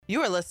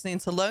You are listening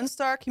to Lone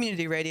Star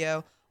Community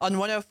Radio on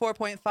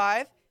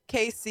 104.5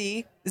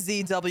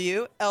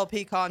 KCZW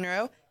LP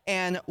Conroe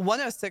and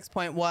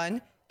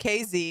 106.1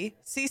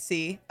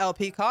 KZCC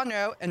LP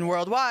Conroe and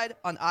worldwide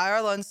on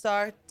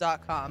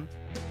irlonestar.com.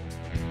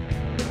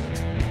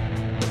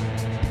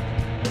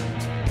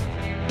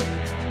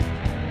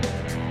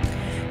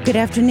 Good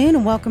afternoon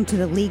and welcome to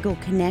the Legal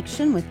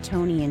Connection with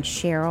Tony and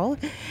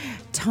Cheryl.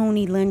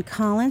 Tony Lynn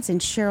Collins and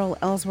Cheryl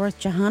Ellsworth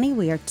Jahani.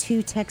 We are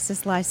two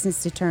Texas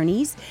licensed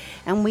attorneys,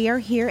 and we are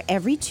here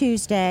every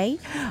Tuesday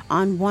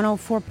on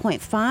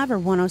 104.5 or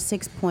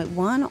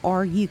 106.1,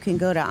 or you can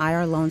go to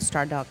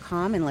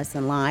irlonestar.com and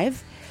listen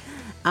live.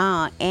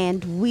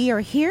 And we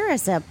are here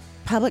as a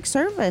public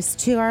service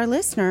to our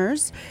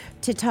listeners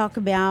to talk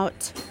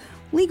about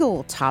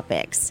legal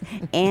topics.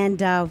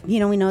 And,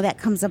 we know that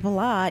comes up a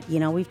lot.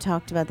 We've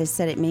talked about this,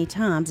 said it many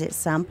times. At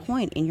some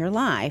point in your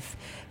life,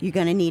 you're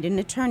going to need an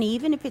attorney,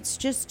 even if it's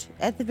just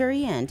at the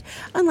very end,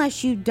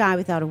 unless you die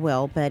without a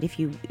will, but if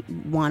you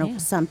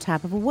want some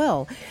type of a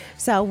will.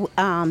 So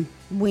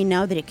we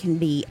know that it can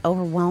be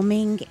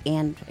overwhelming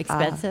and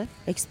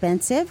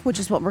expensive, which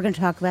is what we're going to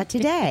talk about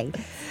today.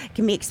 It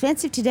can be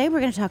expensive. Today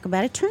we're going to talk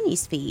about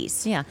attorney's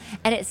fees. Yeah,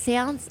 and it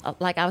sounds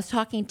like I was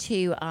talking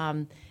to...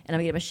 and I'm going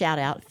to give him a shout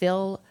out,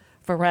 Phil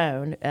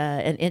Ferrone,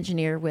 an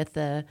engineer with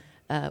the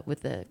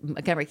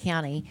Montgomery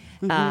County.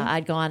 Mm-hmm.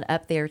 I'd gone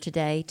up there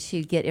today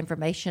to get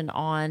information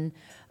on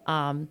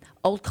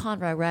Old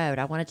Conroe Road.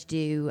 I wanted to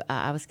do.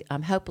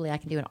 Hopefully I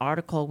can do an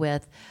article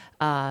with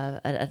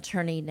an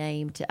attorney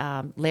named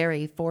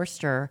Larry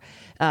Forster,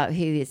 who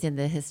is in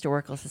the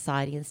Historical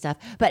Society and stuff.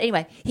 But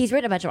anyway, he's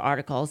written a bunch of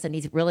articles and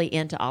he's really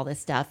into all this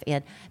stuff.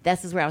 And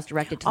this is where I was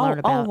directed to learn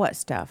about. All what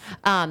stuff?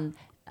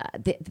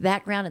 The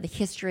background and the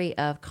history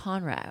of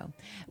Conroe,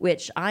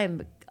 which I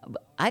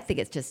think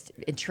it's just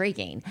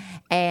intriguing.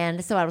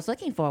 And so I was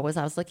looking for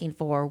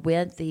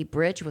when the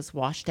bridge was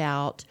washed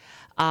out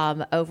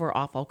over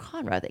off Old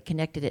Conroe that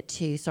connected it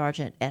to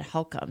Sergeant Ed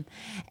Holcomb.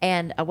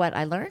 And what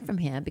I learned from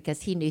him,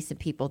 because he knew some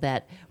people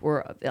that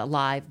were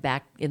alive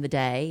back in the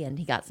day, and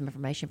he got some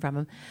information from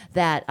them,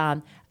 that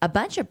a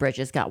bunch of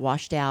bridges got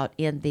washed out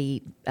in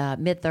the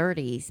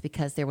mid-30s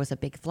because there was a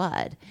big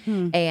flood.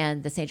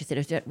 And the San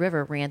Jacinto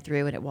River ran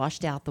through, and it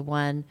washed out the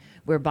one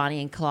where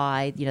Bonnie and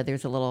Clyde,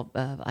 there's a little,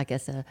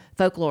 a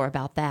folklore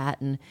about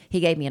that. And he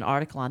gave me an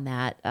article on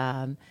that,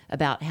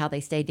 about how they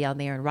stayed down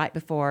there. And right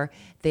before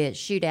the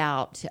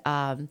shootout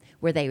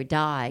where they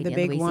died in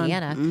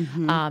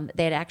Louisiana,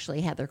 they had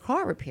actually had their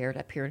car repaired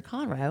up here in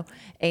Conroe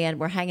and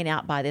were hanging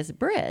out by this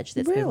bridge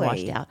that's been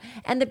washed out.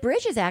 And the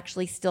bridge is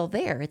actually still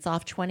there. It's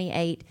off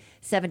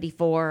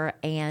 2874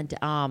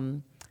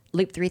 and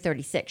Loop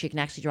 336. You can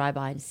actually drive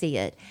by and see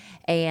it.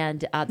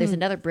 And there's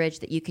another bridge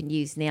that you can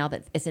use now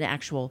that is an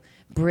actual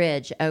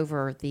bridge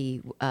over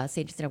the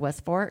San Jacinto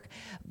West Fork.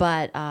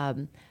 But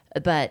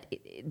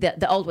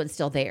the old one's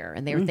still there,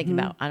 and they were thinking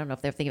about, I don't know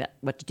if they're thinking about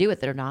what to do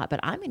with it or not, but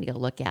I'm going to go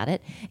look at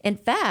it. In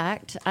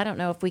fact, I don't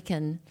know if we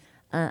can,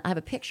 I have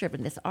a picture of it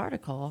in this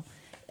article.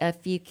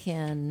 If you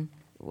can,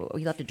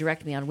 you'll have to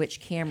direct me on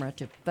which camera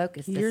to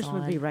focus this on. Yours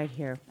would be right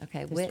here.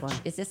 Okay, which one?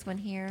 Is this one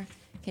here?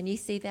 Can you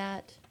see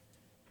that?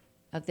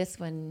 Of this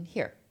one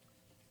here.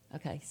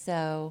 Okay,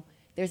 so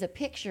there's a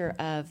picture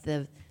of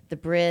the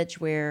bridge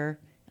where,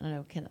 I don't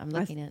know, I'm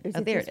looking at,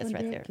 there it is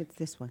right there. It's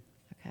this one.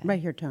 Okay. Right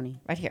here,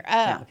 Tony. Right here.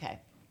 Oh, okay.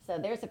 So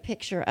there's a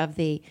picture of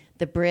the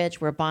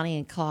bridge where Bonnie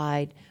and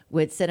Clyde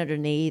would sit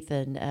underneath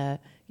and,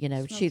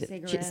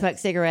 smoke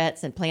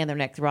cigarettes and plan their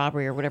next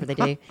robbery or whatever they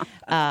do.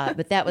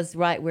 But that was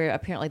right where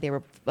apparently they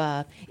were,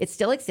 it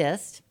still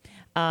exists.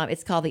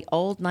 It's called the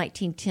Old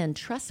 1910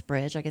 Truss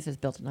Bridge. I guess it was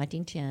built in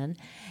 1910.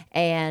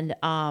 And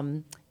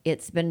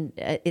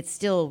it's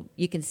still,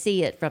 you can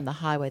see it from the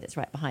highway that's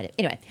right behind it.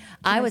 Anyway,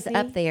 I was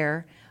up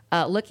there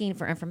looking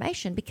for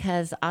information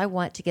because I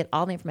want to get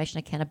all the information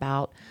I can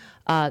about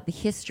the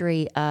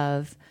history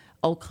of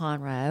Old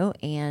Conroe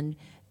and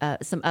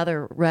some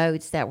other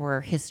roads that were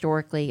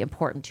historically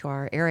important to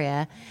our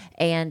area,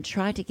 and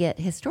try to get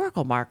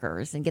historical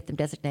markers and get them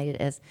designated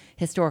as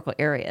historical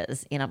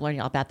areas. And I'm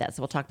learning all about that,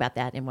 so we'll talk about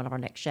that in one of our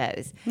next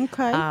shows.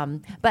 Okay.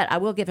 But I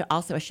will give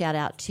also a shout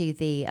out to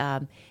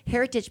the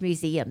Heritage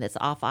Museum that's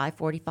off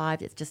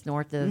I-45. It's just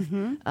north of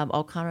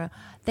Old Conroe.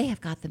 They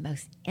have got the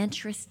most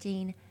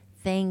interesting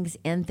things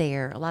in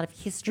there, a lot of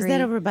history. Is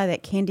that over by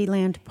that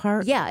Candyland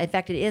Park? Yeah, in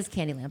fact, it is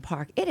Candyland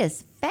Park. It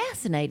is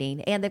fascinating,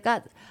 and they've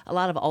got a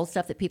lot of old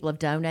stuff that people have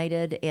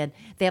donated, and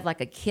they have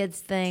like a kids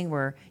thing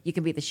where you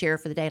can be the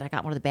sheriff for the day, and I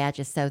got one of the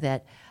badges so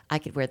that I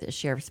could wear the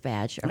sheriff's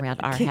badge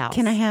around our house.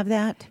 Can I have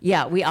that?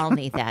 Yeah, we all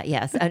need that,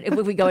 yes. And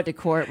if we go into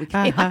court, we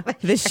can.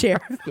 The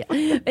sheriff.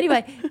 Yeah.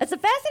 Anyway, it's a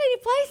fascinating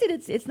place,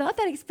 and it's not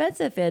that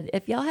expensive, and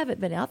if y'all haven't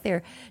been out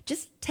there,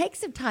 just take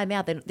some time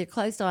out. They're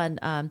closed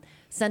on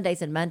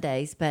Sundays and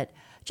Mondays, but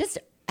just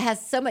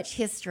has so much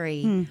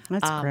history.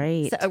 That's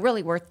great. So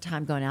really worth the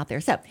time going out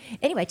there. So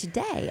anyway,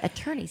 today,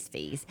 attorney's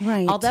fees.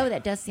 Right. Although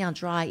that does sound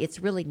dry, it's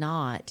really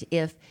not.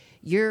 If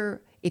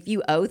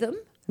you owe them,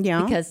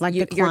 Yeah, because like the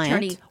your client.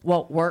 attorney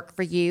won't work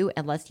for you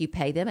unless you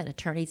pay them. And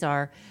attorneys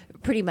are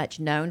pretty much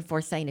known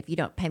for saying, if you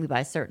don't pay me by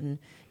a certain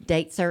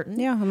date certain,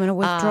 Yeah, I'm gonna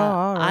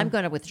withdraw, or- I'm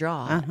going to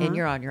withdraw, and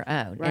you're on your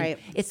own. Right.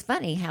 And it's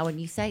funny how when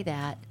you say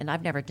that, and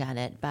I've never done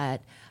it,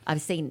 but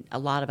I've seen a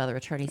lot of other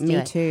attorneys do Me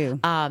it. too.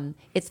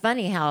 It's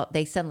funny how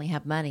they suddenly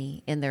have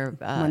money in their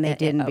When they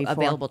didn't before.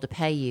 available to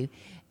pay you,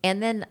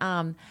 and then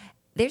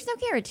there's no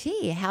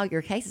guarantee how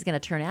your case is going to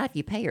turn out if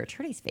you pay your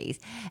attorney's fees.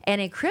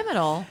 And in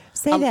criminal,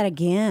 Say that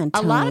again,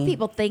 a lot of Tony.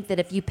 people think that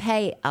if you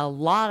pay a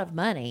lot of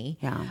money,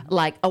 Yeah.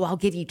 like, oh, I'll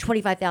give you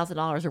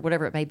 $25,000 or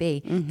whatever it may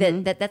be,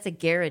 that's a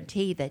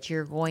guarantee that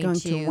you're going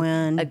to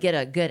win. get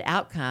a good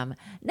outcome.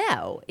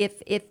 No,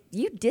 if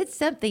you did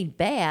something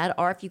bad,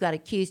 or if you got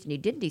accused and you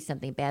didn't do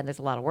something bad, and there's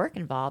a lot of work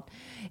involved,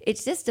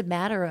 it's just a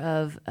matter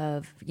of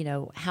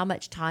how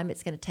much time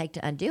it's going to take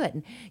to undo it.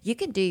 And you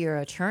can do your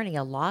attorney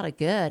a lot of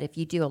good if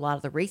you do a lot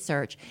of the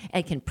research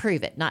and can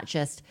prove it, not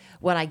just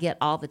what I get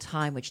all the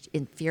time, which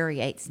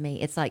infuriates me.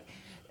 It's like,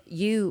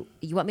 you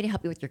want me to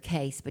help you with your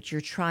case, but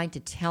you're trying to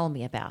tell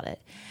me about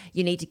it.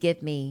 You need to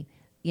give me,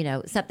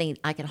 something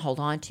I can hold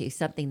on to,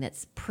 something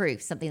that's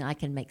proof, something I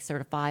can make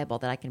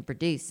certifiable that I can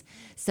produce,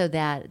 so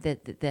that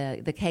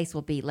the case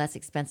will be less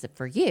expensive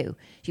for you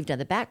if you've done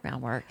the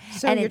background work.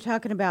 So And you're it-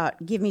 talking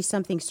about give me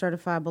something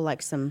certifiable,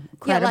 like some yeah,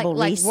 credible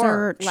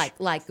work, research.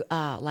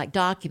 like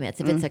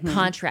documents. If it's a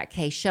contract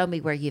case, show me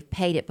where you've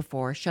paid it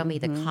before. Show me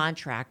the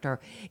contract,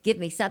 or give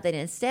me something.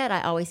 Instead,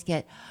 I always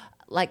get,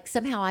 like,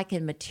 somehow I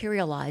can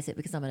materialize it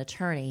because I'm an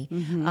attorney.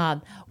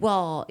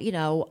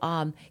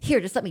 Here,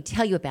 just let me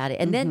tell you about it.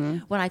 And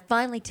then when I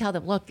finally tell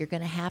them, look, you're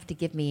going to have to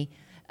give me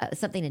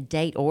something in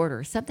date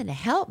order, something to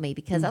help me,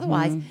 because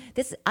otherwise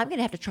I'm going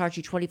to have to charge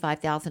you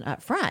 $25,000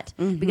 up front,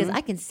 because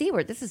I can see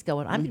where this is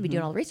going. I'm going to be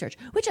doing all the research,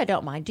 which I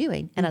don't mind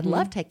doing, and I'd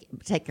love to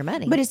take your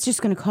money. But it's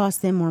just going to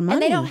cost them more money.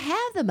 And they don't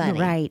have the money.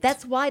 Right.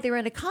 That's why they're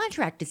in a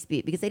contract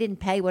dispute, because they didn't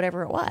pay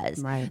whatever it was.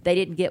 Right. They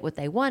didn't get what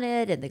they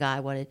wanted, and the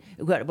guy wanted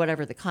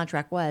whatever the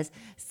contract was.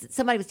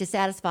 Somebody was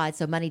dissatisfied,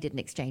 so money didn't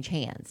exchange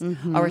hands,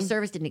 or a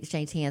service didn't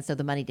exchange hands, so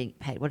the money didn't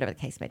pay, whatever the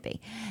case may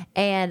be.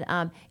 And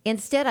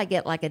instead, I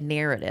get like a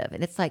narrative,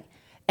 and it's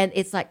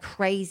like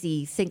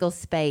crazy single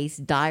space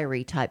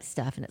diary type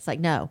stuff. And it's like,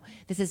 no,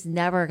 this is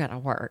never going to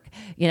work.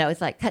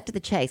 It's like, cut to the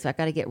chase. So I've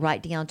got to get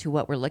right down to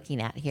what we're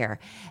looking at here.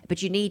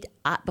 But you need,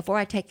 before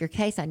I take your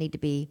case, I need to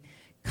be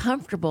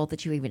comfortable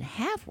that you even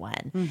have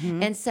one.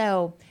 And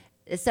so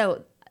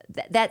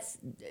that's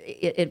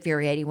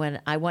infuriating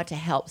when I want to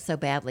help so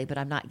badly, but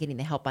I'm not getting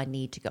the help I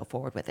need to go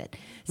forward with it.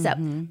 So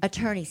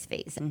attorney's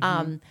fees.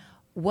 I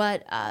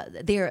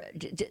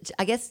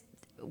guess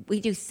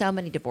we do so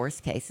many divorce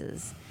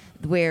cases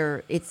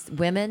where it's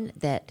women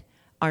that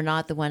are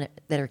not the one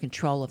that are in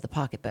control of the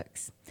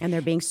pocketbooks. And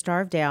they're being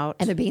starved out.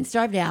 So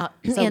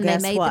and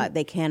guess what?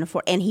 They can't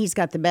afford. And he's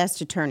got the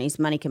best attorneys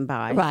money can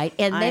buy. Right.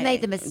 And they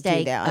made the do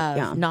mistake that,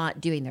 of not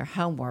doing their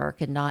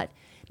homework and not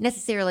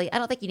necessarily, I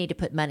don't think you need to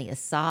put money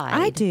aside.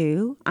 I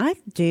do. I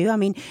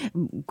mean,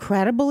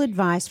 credible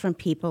advice from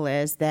people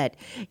is that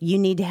you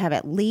need to have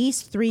at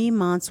least 3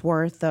 months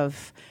worth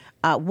of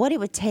what it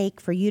would take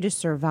for you to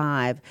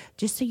survive,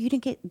 just so you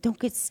don't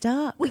get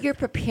stuck. Well, you're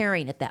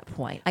preparing at that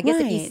point. I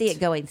guess if you Right. see it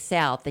going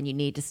south, then you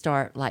need to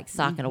start like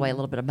socking away a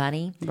little bit of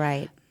money.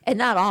 Right. And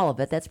not all of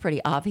it. That's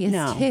pretty obvious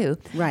No. too.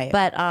 Right.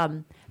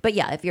 But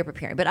yeah, if you're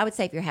preparing. But I would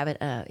say if you have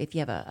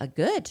a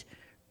good,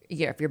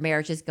 if your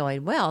marriage is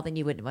going well, then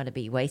you wouldn't want to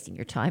be wasting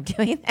your time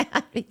doing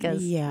that,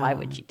 because Yeah. why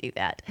would you do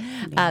that?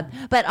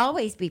 But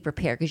always be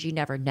prepared, because you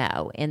never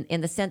know.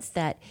 In the sense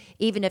that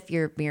even if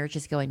your marriage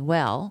is going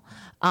well,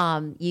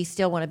 you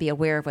still want to be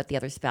aware of what the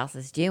other spouse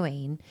is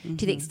doing,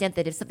 to the extent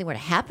that if something were to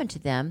happen to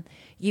them,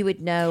 you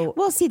would know.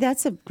 Well, see,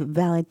 that's a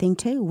valid thing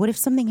too. What if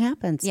something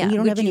happens and you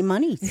don't would have any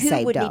money who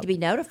saved would up? need to be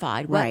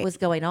notified what Right. was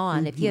going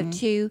on? If you have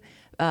two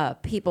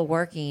people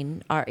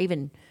working, or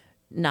even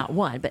not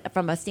one, but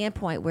from a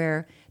standpoint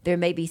where there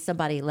may be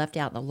somebody left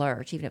out in the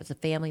lurch, even if it's a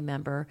family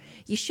member,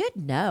 you should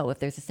know if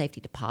there's a safety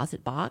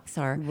deposit box,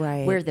 or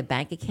Right. where the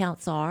bank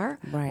accounts are,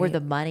 where Right.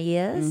 the money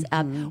is.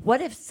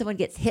 What if someone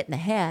gets hit in the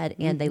head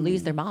and they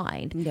lose their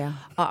mind? Yeah.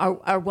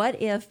 Or what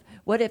if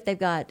they've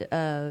got,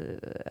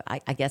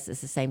 I guess it's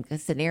the same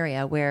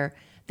scenario where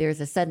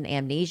there's a sudden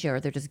amnesia, or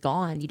they're just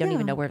gone. You don't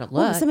even know where to look.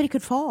 Well, somebody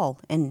could fall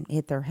and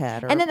hit their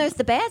head. Or, And then there's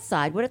the bad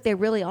side. What if they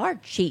really are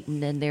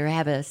cheating and they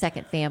have a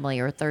second family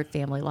or a third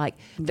family, like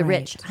the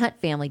rich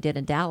Hunt family did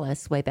in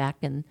Dallas way back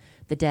in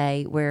the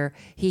day, where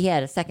he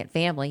had a second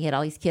family. He had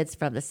all these kids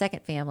from the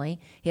second family.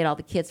 He had all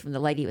the kids from the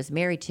lady he was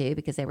married to,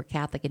 because they were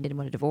Catholic and didn't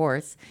want a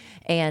divorce.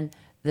 And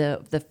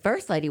the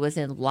first lady was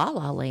in La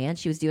La Land.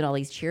 She was doing all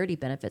these charity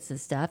benefits and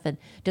stuff and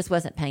just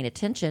wasn't paying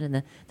attention.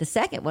 And the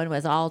second one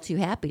was all too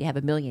happy to have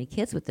 1 million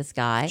kids with this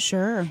guy.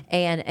 Sure.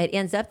 And it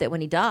ends up that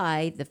when he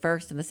died, the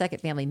first and the second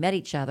family met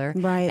each other.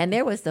 Right. And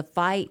there was the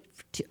fight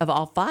of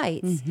all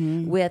fights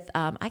with,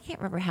 I can't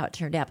remember how it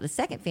turned out, but the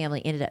second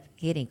family ended up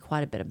getting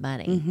quite a bit of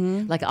money,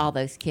 like all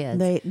those kids.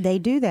 they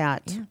do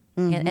that.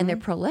 and they're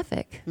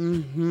prolific.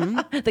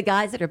 The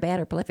guys that are bad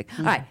are prolific.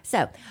 All right,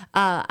 so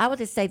I will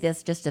just say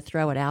this just to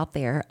throw it out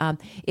there.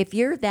 If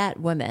you're that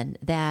woman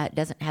that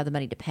doesn't have the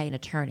money to pay an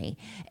attorney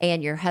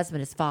and your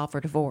husband has filed for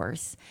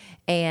divorce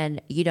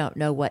and you don't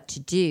know what to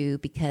do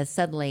because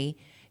suddenly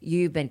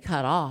you've been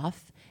cut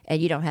off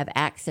and you don't have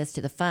access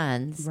to the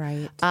funds,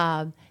 Right.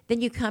 Then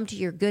you come to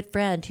your good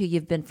friend who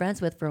you've been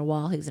friends with for a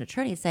while who's an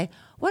attorney and say,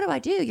 what do I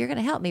do? You're going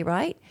to help me,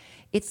 right?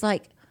 It's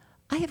like,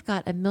 I have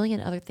got a million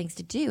other things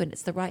to do, and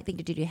it's the right thing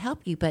to do to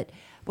help you. But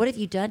what have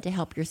you done to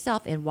help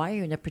yourself? And why are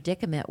you in a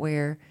predicament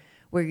where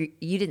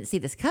you didn't see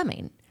this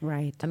coming?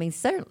 Right. I mean,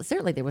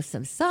 certainly there was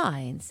some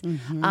signs.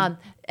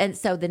 And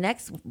so the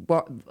next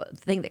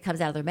thing that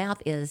comes out of their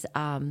mouth is,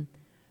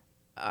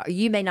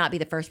 you may not be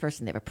the first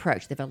person they've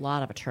approached. They have a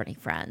lot of attorney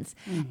friends,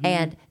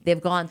 and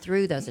they've gone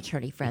through those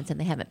attorney friends, and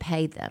they haven't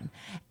paid them.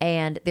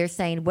 And they're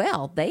saying,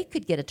 well, they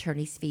could get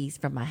attorney's fees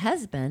from my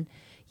husband.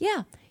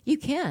 Yeah, you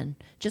can.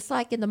 Just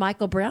like in the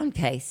Michael Brown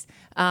case,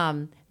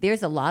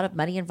 there's a lot of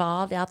money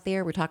involved out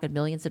there. We're talking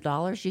millions of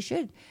dollars. You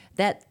should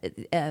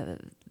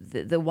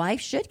the wife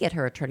should get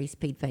her attorney's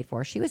fee paid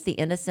for. She was the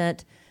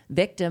innocent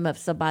victim of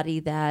somebody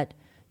that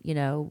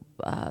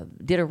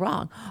did her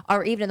wrong.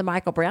 Or even in the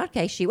Michael Brown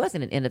case, she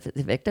wasn't an innocent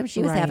victim.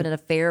 She was Right. having an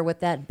affair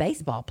with that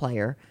baseball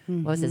player.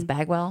 What was his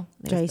Bagwell?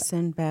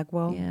 Jason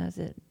Bagwell. Yeah, is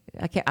it?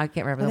 I can't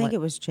remember. I the think one. it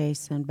was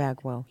Jason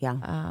Bagwell.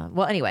 Yeah.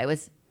 Well, anyway,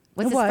 what's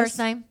It his was. first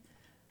name?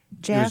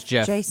 Jeff.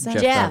 Jeff. Jason.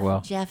 Jeff.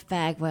 Bagwell. Jeff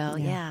Bagwell.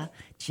 Yeah.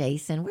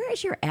 Jason, where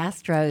is your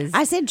Astros?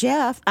 I said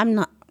Jeff. I'm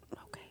not.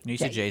 Okay. You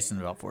said Jason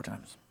about 4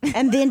 times.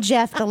 And then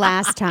Jeff the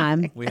last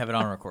time. We have it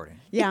on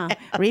recording. Yeah.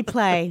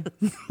 Replay.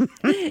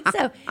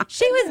 So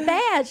she was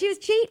bad. She was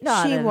cheating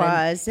on She him.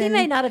 was, He and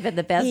may not have been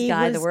the best he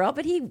guy in the was- world,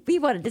 but he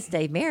wanted to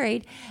stay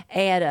married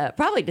and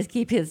probably just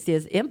keep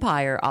his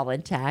empire all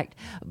intact.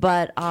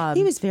 But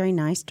He was very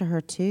nice to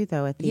her too,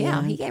 though. At the yeah,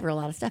 end. he gave her a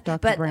lot of stuff. Dr.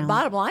 But Brown. the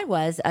bottom line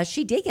was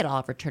she did get all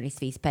of her attorney's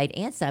fees paid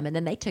and some, and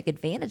then they took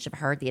advantage of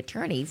her, the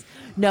attorneys,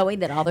 knowing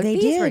that all their They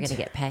fees were did. going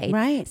to get paid.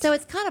 Right. So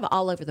it's kind of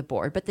all over the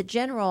board. But the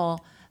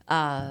general,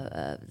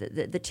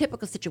 the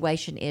typical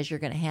situation is you're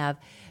going to have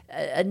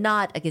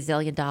not a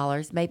gazillion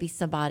dollars, maybe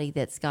somebody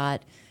that's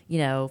got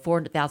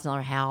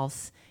 $400,000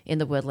 house in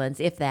the Woodlands,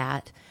 if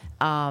that.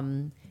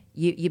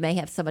 You may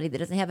have somebody that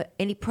doesn't have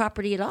any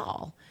property at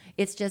all.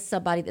 It's just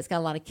somebody that's got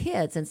a lot of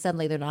kids, and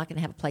suddenly they're not going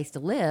to have a place to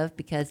live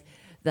because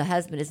the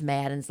husband is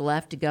mad and is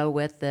left to go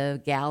with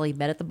the gal he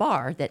met at the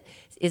bar that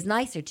is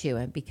nicer to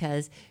him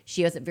because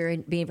she wasn't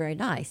being very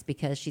nice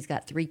because she's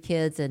got 3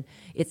 kids, and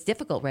it's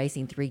difficult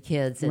raising 3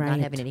 kids and not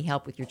Right. having any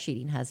help with your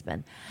cheating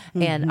husband,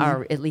 and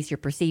or at least your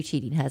perceived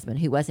cheating husband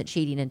who wasn't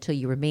cheating until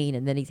you were mean,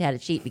 and then he's had to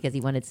cheat because he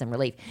wanted some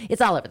relief.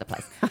 It's all over the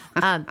place.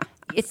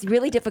 It's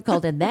really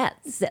difficult in that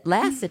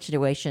last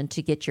situation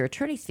to get your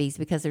attorney's fees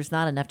because there's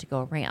not enough to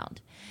go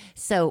around.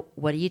 So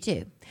what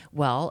do?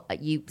 Well,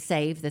 you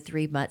save the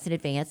 3 months in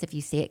advance if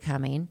you see it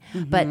coming,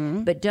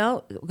 but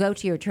don't go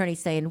to your attorney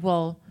saying,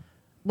 well,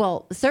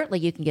 certainly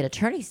you can get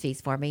attorney's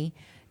fees for me.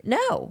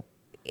 No,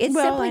 it's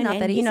simply not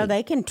that easy.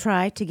 They can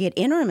try to get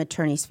interim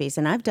attorney's fees,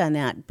 and I've done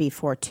that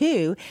before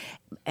too.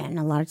 And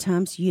a lot of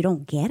times you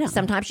don't get them.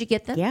 Sometimes you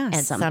get them, Yeah, and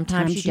sometimes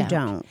sometimes you you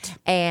don't. don't.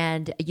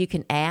 And you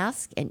can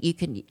ask, and you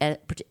can,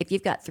 if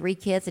you've got 3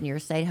 kids and you're a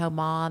stay-at-home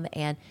mom,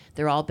 and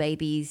they're all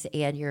babies,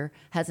 and your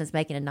husband's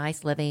making a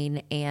nice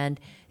living, and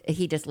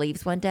he just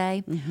leaves one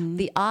day,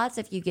 the odds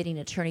of you getting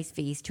attorney's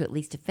fees to at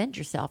least defend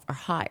yourself are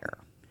higher.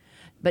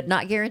 But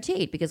not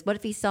guaranteed, because what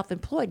if he's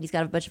self-employed and he's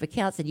got a bunch of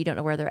accounts and you don't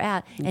know where they're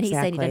at, and he's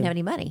saying he doesn't have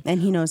any money? And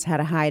he knows how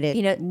to hide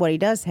it. What he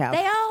does have.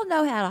 They all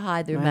know how to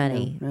hide their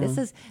money.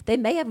 know. They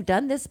may have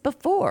done this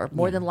before.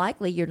 More than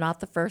likely, you're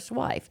not the first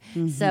wife.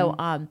 So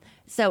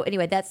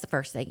anyway, that's the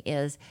first thing: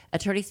 is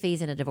attorney's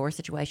fees in a divorce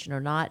situation are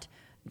not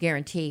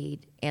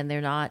guaranteed, and they're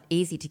not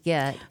easy to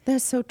get.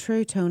 That's so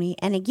true, Tony.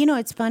 And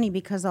it's funny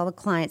because all the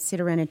clients sit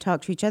around and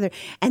talk to each other,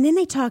 and then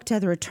they talk to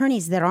other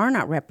attorneys that are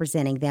not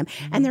representing them,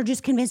 and they're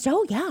just convinced,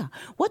 oh yeah,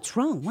 what's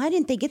wrong? Why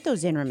didn't they get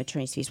those interim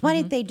attorney's fees? Why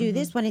didn't they do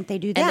this? Why didn't they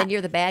do that? And then you're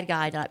the bad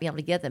guy not being able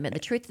to get them. And the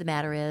truth of the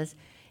matter is,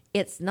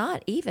 it's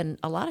not even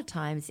a lot of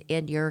times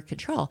in your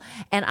control.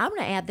 And I'm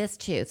going to add this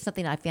too,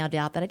 something I found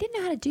out that I didn't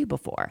know how to do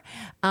before.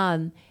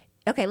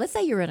 Okay, let's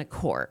say you're in a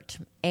court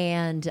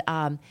and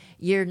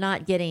you're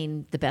not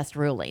getting the best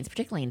rulings,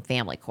 particularly in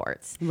family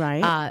courts.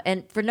 Right.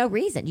 And for no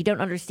reason. You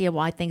don't understand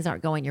why things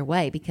aren't going your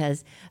way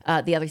because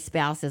the other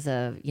spouse is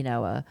a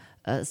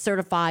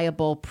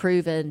certifiable,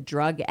 proven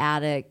drug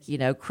addict,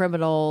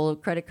 criminal,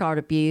 credit card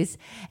abuse.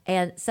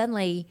 And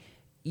suddenly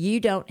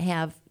you're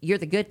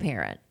the good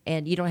parent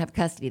and you don't have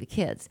custody of the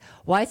kids.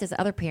 Why is this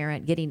other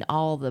parent getting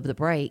all the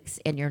breaks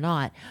and you're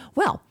not?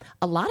 Well,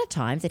 a lot of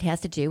times it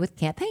has to do with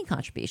campaign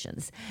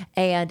contributions.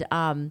 And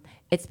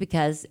it's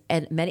because,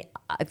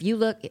 if you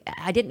look,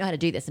 I didn't know how to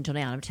do this until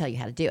now. I'm going to tell you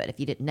how to do it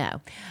if you didn't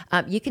know.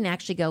 You can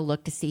actually go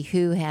look to see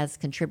who has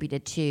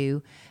contributed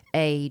to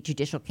a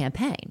judicial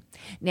campaign.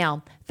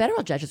 Now,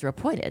 federal judges are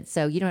appointed,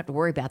 so you don't have to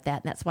worry about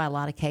that. And that's why a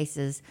lot of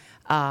cases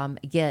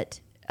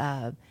get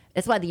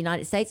That's why the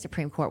United States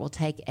Supreme Court will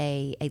take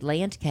a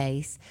land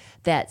case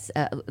that's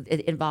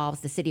it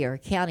involves the city or a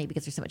county,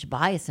 because there's so much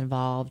bias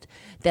involved,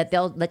 that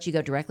they'll let you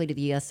go directly to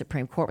the U.S.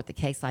 Supreme Court with a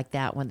case like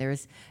that when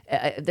there's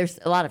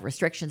a lot of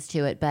restrictions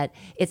to it. But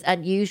it's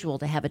unusual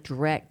to have a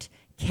direct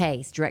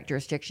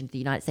jurisdiction to the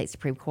United States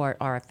Supreme Court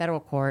or a federal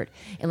court,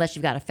 unless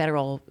you've got a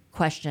federal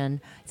question,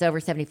 it's over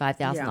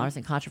 $75,000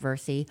 in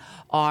controversy,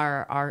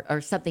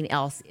 or something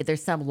else. If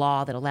there's some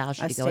law that allows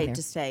you to go in there. State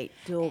to state,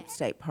 dual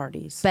state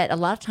parties. But a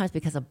lot of times,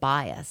 because of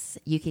bias,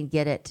 you can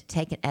get it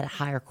taken at a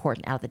higher court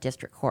and out of the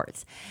district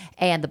courts.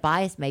 And the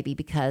bias may be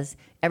because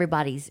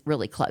everybody's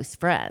really close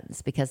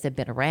friends, because they've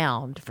been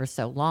around for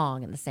so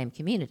long in the same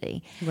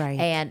community. Right.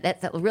 And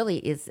that really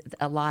is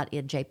a lot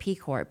in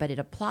JP court, but it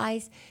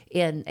applies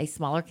in a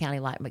smaller county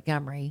like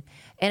Montgomery.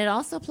 And it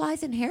also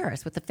applies in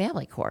Harris with the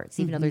family courts,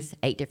 even though there's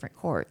 8 different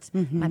courts.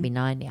 Might be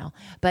 9 now.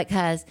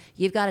 Because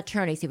you've got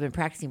attorneys who've been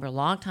practicing for a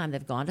long time.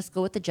 They've gone to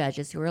school with the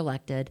judges who are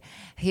elected,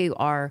 who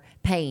are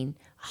paying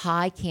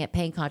high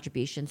campaign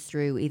contributions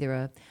through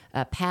either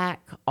a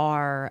PAC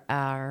or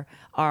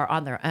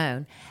on their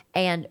own.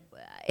 And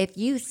if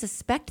you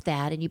suspect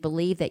that and you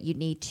believe that you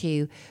need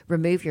to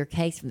remove your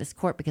case from this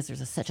court because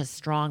there's such a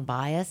strong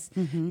bias,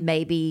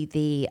 maybe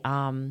the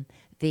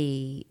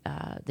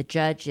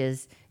judge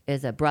is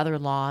a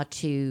brother-in-law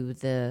to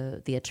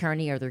the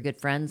attorney, or they're good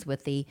friends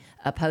with the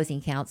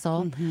opposing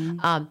counsel.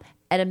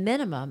 At a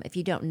minimum, if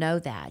you don't know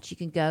that, you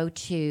can go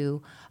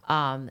to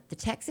the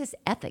Texas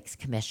Ethics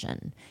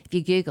Commission. If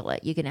you Google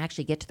it, you can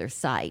actually get to their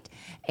site.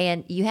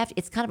 And you have to,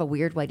 it's kind of a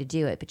weird way to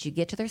do it, but you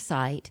get to their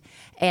site,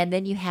 and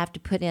then you have to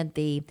put in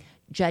the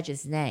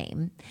judge's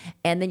name,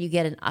 and then you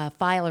get a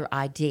filer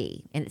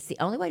ID. And it's the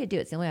only way to do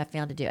it. It's the only way I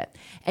found to do it.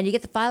 And you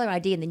get the filer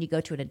ID, and then you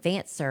go to an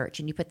advanced search,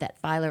 and you put that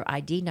filer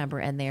ID number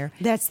in there.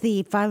 That's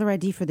the filer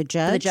ID for the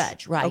judge? For the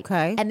judge, right.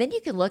 Okay. And then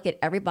you can look at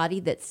everybody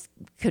that's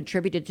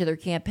contributed to their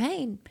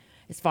campaign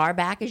as far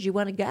back as you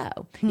want to go.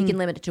 You can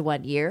limit it to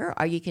 1 year,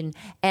 or you can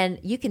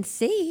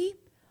see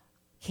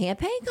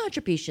campaign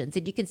contributions,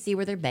 and you can see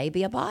where there may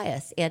be a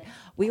bias. And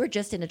we were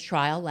just in a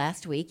trial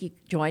last week. You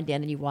joined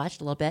in and you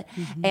watched a little bit,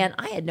 and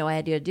I had no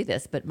idea to do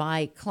this, but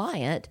my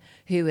client,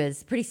 who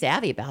is pretty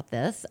savvy about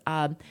this,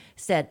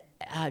 said,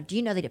 do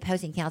you know that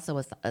opposing counsel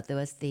was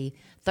the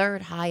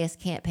 3rd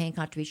highest campaign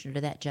contribution to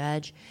that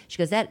judge? She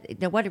goes,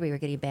 no wonder we were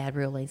getting bad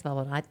rulings, blah,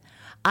 blah, blah.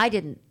 I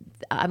didn't,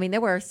 I mean,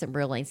 there were some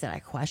rulings that I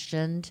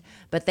questioned,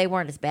 but they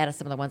weren't as bad as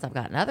some of the ones I've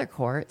got in other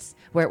courts,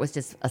 where it was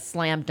just a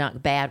slam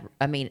dunk bad,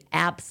 I mean,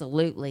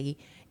 absolutely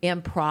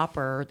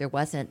improper. There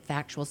wasn't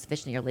factual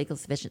sufficiency or legal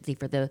sufficiency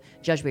for the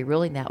judge to be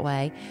ruling that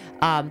way.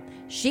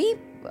 She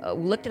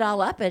looked it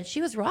all up, and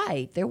she was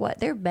right.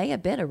 There may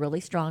have been a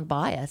really strong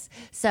bias.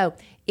 So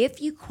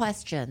if you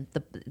question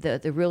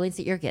the rulings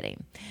that you're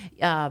getting,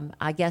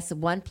 I guess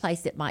one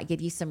place that might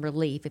give you some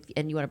relief,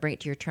 and you want to bring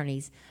it to your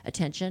attorney's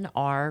attention,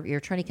 or your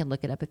attorney can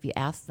look it up if you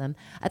ask them.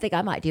 I think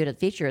I might do it in the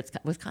future. It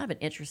was kind of an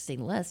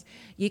interesting list.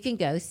 You can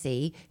go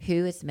see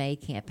who has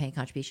made campaign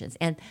contributions.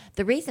 And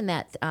the reason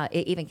that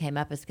it even came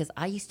up is because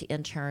I used to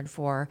intern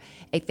for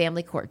a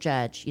family court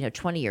judge,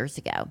 20 years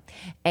ago.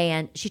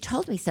 And she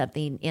told me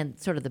something in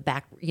sort of the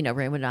back,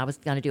 room when I was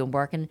going to do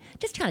work, and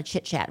just kind of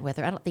chit-chatting with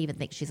her. I don't even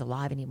think she's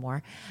alive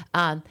anymore.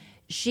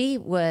 She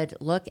would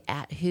look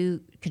at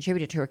who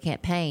contributed to her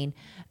campaign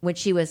when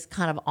she was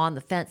kind of on the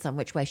fence on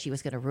which way she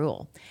was going to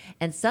rule.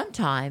 And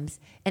sometimes,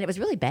 and it was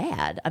really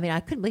bad. I mean,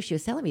 I couldn't believe she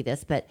was telling me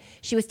this, but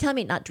she was telling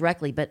me not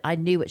directly, but I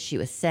knew what she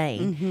was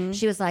saying.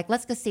 She was like,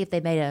 let's go see if they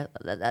made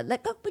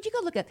would you go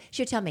look up?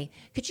 She would tell me,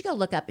 could you go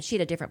look up? She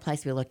had a different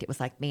place we looked. It was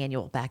like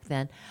manual back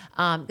then.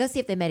 Go see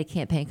if they made a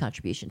campaign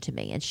contribution to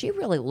me. And she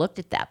really looked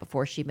at that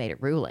before she made a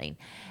ruling.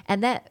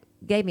 And that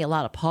gave me a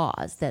lot of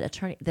pause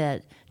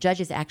that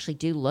judges actually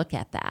do look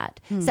at that.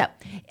 So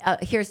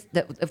here's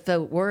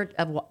the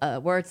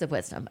words of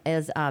wisdom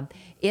is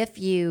if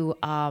you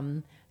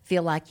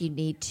feel like you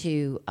need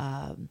to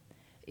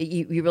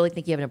you really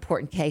think you have an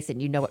important case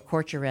and you know what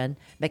court you're in,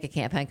 make a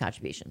campaign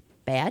contribution.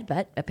 Bad,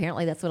 but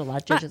apparently that's what a lot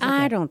of judges look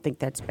at. I don't think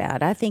that's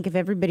bad. I think if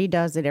everybody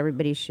does it,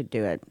 everybody should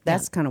do it.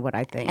 That's kind of what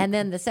I think. And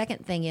then the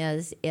second thing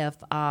is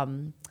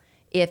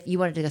if you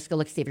wanted to just go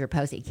look see if your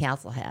opposing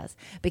counsel has.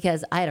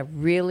 Because I had a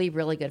really,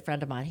 really good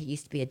friend of mine who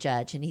used to be a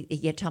judge, and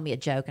he had told me a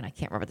joke, and I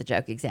can't remember the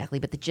joke exactly,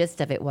 but the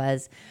gist of it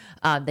was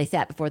they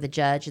sat before the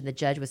judge, and the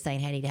judge was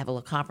saying, hey, I need to have a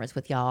little conference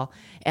with y'all.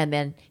 And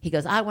then he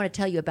goes, I want to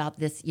tell you about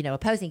this,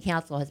 opposing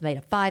counsel has made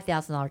a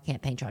 $5,000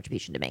 campaign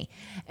contribution to me.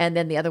 And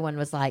then the other one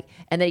was like,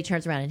 and then he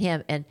turns around at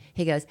him, and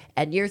he goes,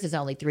 and yours is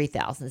only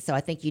 $3,000. So I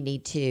think you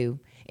need to,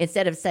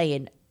 instead of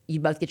saying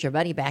you both get your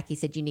money back, he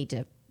said,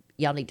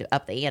 y'all need to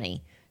up the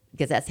ante.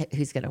 because that's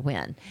who's going to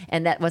win.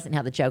 And that wasn't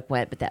how the joke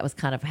went, but that was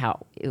kind of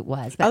how it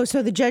was. But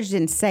So the judge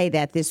didn't say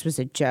that this was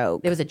a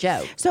joke. it was a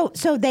joke.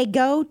 So they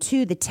go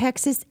to the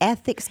Texas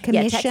Ethics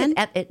Yeah, Commission.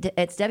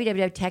 it's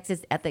www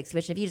Texas Ethics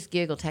Commission. If you just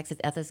Google Texas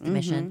Ethics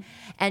Commission,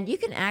 and you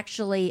can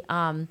actually,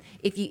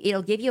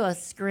 it'll give you a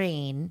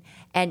screen,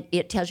 and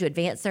it tells you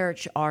advanced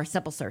search or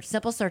simple search.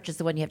 Simple search is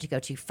the one you have to go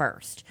to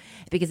first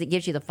because it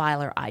gives you the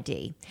filer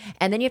ID,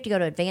 and then you have to go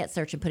to advanced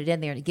search and put it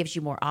in there, and it gives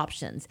you more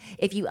options.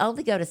 If you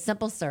only go to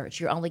simple search,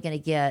 you're only going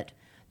to get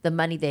the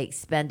money they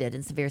expended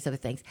and some various other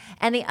things.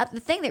 And the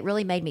thing that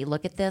really made me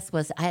look at this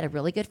was I had a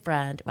really good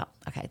friend. Well,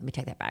 okay, let me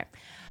take that back.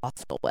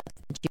 Hostel with.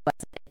 She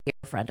wasn't a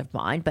dear friend of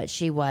mine, but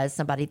she was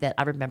somebody that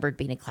I remembered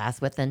being in class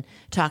with and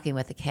talking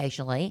with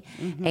occasionally.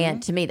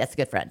 And to me, that's a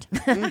good friend.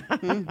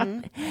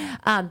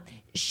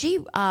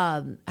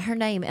 Her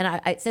name,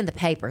 and it's in the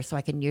paper, so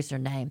I can use her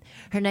name.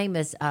 Her name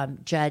is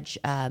Judge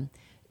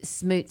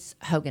Smoots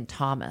Hogan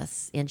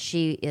Thomas, and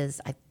she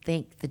is, I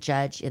think, the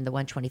judge in the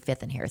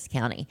 125th in Harris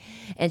County.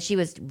 And she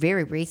was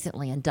very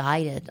recently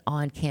indicted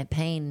on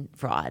campaign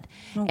fraud.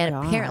 And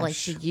apparently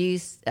she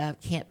used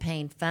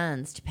campaign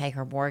funds to pay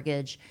her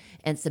mortgage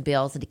and some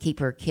bills and to keep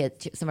her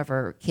kids, some of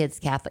her kids'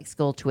 Catholic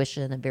school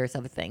tuition and various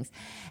other things.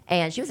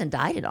 And she was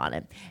indicted on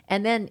it.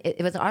 And then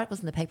it was articles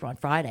in the paper on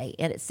Friday,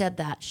 and it said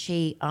that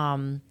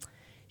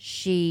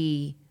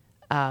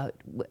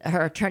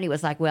her attorney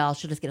was like, well,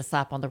 she'll just get a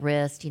slap on the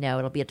wrist,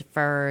 it'll be a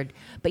deferred.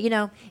 But,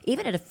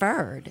 even a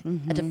deferred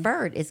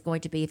is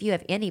going to be, if you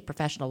have any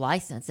professional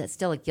license, it's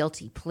still a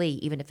guilty plea,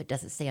 even if it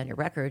doesn't say on your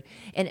record,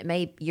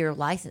 and your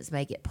license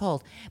may get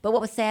pulled. But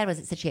what was sad was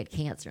it said she had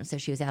cancer, and so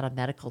she was out on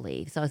medical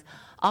leave. So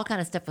all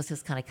kind of stuff was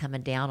just kind of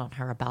coming down on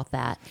her about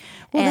that.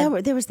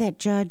 Well, there was that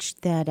judge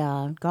that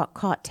got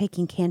caught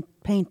taking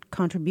campaign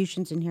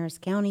contributions in Harris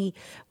County,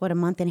 a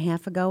month and a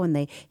half ago,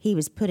 and he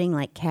was putting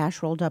like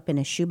cash rolled up in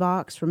a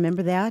shoebox.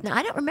 Remember that? No,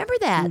 I don't remember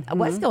that.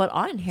 What's going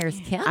on in Harris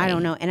County? I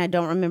don't know, and I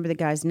don't remember the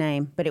guy's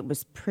name, but it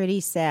was pretty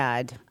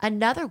sad.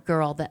 Another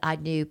girl that I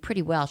knew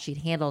pretty well, she'd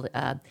handled.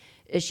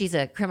 She's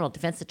a criminal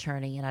defense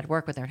attorney, and I'd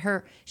work with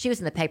her. She was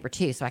in the paper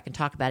too, so I can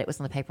talk about it. It was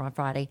in the paper on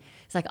Friday.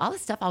 It's like all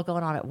this stuff all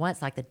going on at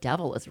once, like the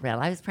devil is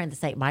around. I was praying the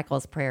St.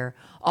 Michael's prayer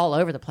all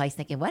over the place,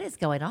 thinking, "What is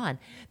going on?"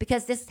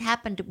 Because this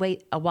happened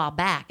a while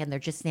back, and they're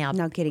just now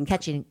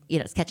catching.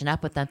 It's catching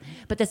up with them.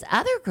 But this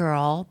other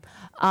girl,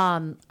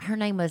 her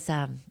name was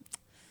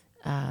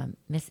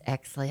Miss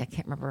Exley. I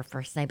can't remember her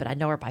first name, but I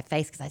know her by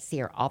face because I see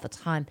her all the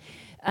time.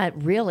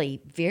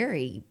 Really,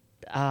 very.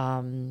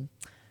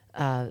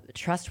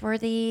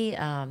 Trustworthy,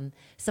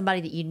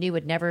 somebody that you knew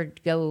would never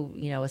go,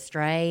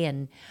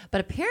 astray.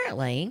 But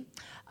apparently,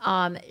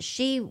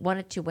 she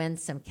wanted to win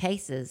some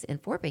cases in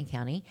Fort Bend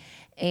County,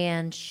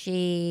 and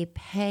she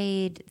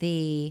paid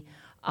she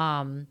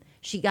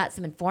got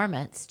some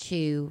informants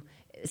to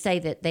say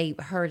that they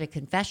heard a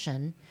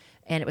confession,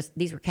 and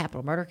these were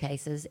capital murder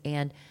cases,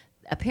 and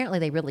apparently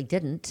they really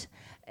didn't.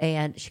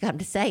 And she got them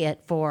to say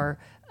it for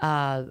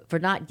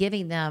not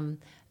giving them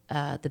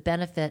the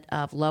benefit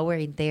of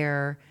lowering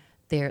the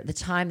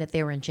time that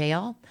they were in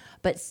jail,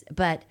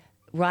 but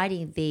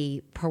writing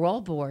the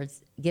parole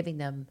boards, giving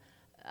them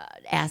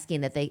asking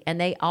that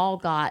they all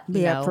got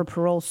for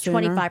parole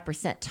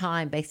 25%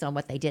 time based on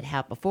what they did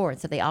have before, and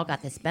so they all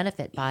got this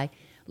benefit by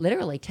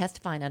literally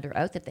testifying under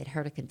oath that they'd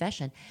heard a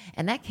confession,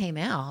 and that came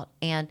out.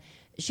 And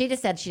she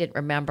just said she didn't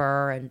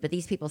remember, but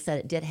these people said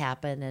it did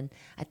happen, and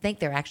I think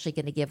they're actually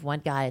going to give one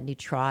guy a new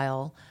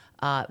trial.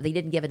 They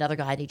didn't give another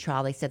guy a new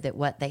trial. They said that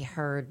what they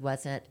heard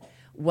wasn't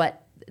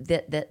what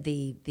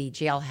the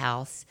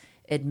jailhouse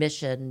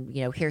admission,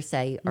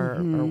 hearsay, or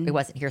it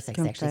wasn't hearsay.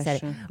 They actually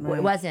said it.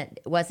 Right.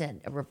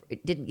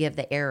 It didn't give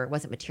the error. It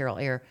wasn't material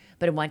error,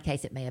 but in one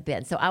case it may have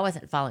been. So I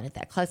wasn't following it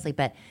that closely.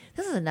 But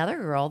this is another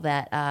girl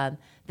that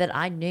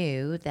I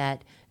knew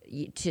that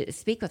to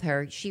speak with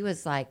her, she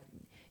was like,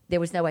 there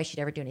was no way she'd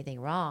ever do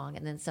anything wrong,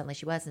 and then suddenly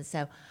she was. And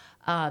so,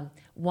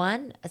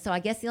 so I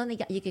guess the only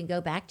thing you can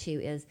go back to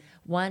is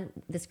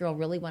this girl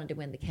really wanted to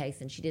win the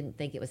case, and she didn't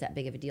think it was that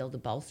big of a deal to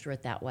bolster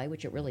it that way,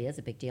 which it really is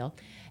a big deal.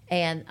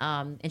 And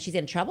she's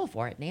in trouble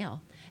for it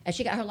now. And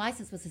her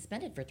license was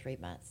suspended for 3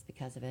 months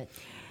because of it.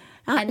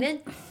 And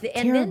then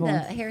the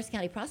Harris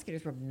County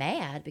prosecutors were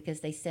mad because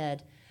they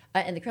said,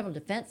 and the criminal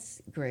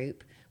defense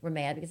group were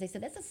mad because they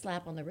said, that's a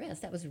slap on the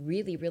wrist. That was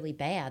really, really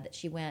bad that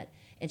she went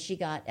and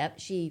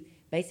she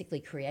basically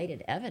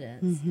created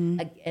evidence,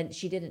 and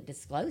she didn't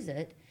disclose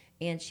it,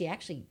 and she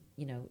actually,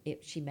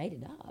 she made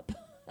it up.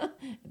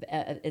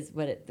 Is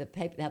what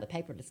how the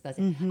paper discussed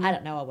it. I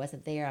don't know. I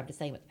wasn't there. I'm just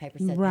saying what the paper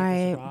said. Right.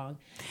 The paper's wrong.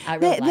 I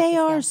really they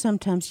are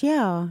sometimes,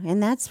 yeah.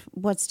 And that's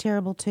what's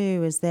terrible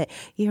too, is that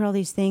you hear all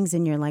these things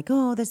and you're like,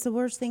 oh, that's the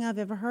worst thing I've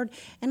ever heard.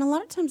 And a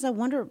lot of times I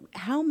wonder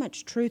how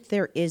much truth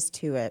there is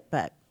to it.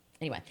 But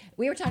anyway,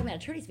 we were talking about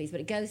attorney's fees,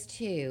 but it goes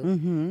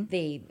to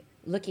the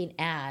looking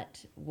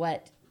at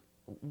what.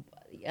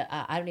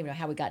 I don't even know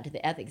how we got into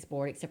the ethics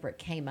board, except for it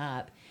came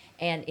up,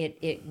 and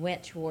it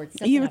went towards.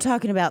 You were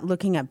talking about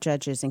looking up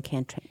judges and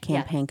campaign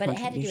but contributions. it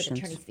had to do with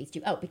attorney's fees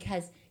too. Oh,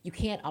 because you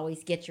can't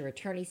always get your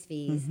attorney's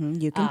fees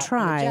You can from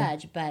try. the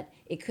judge, but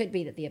it could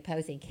be that the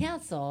opposing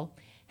counsel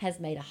has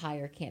made a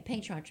higher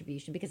campaign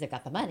contribution because they've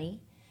got the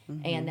money,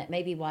 and that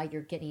may be why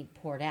you're getting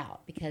poured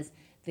out because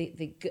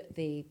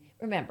the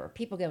remember,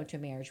 people go into a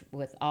marriage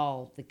with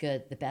all the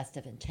good, the best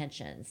of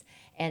intentions,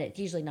 and it's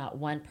usually not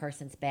one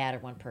person's bad or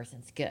one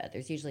person's good.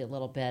 There's usually a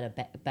little bit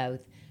of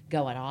both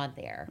going on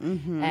there,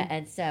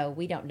 and so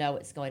we don't know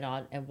what's going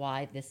on and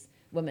why this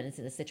woman is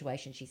in the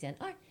situation she's in.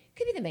 Or it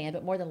could be the man,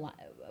 but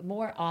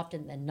more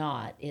often than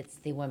not, it's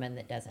the woman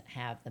that doesn't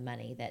have the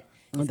money that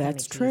is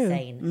that's coming to true. you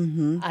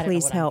saying, "I don't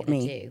Please know what help I'm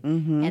going me." to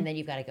do," and then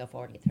you've got to go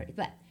forward and get 30.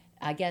 But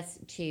I guess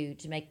to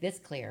make this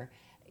clear.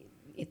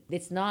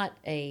 It's not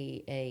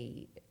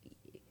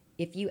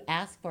if you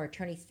ask for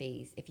attorney's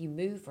fees, if you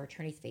move for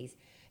attorney's fees,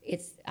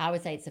 I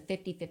would say it's a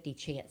 50-50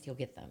 chance you'll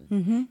get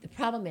them. The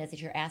problem is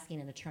that you're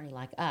asking an attorney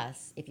like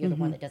us, if you're the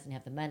one that doesn't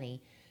have the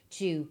money,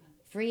 to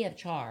free of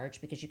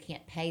charge because you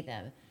can't pay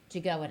them, to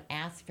go and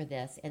ask for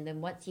this. And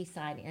then once you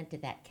sign into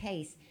that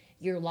case,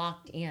 you're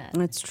locked in.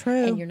 That's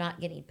true. And you're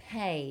not getting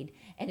paid.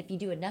 And if you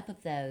do enough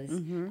of those,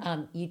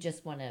 you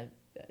just want to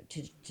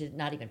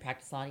not even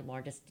practice law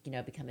anymore, just,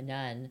 become a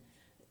nun.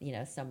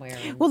 Somewhere.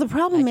 Well, the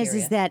problem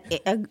Nigeria. is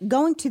that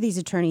going to these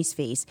attorney's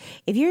fees.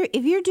 If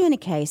you're doing a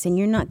case and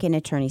you're not getting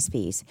attorney's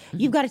fees,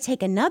 you've got to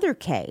take another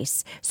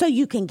case so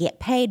you can get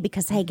paid.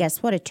 Because hey,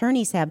 guess what?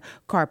 Attorneys have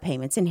car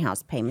payments and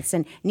house payments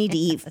and need to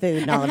eat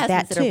food and all of that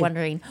husbands too. Are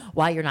wondering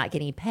why you're not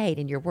getting paid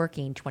and you're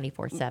working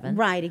 24/7.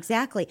 Right,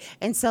 exactly.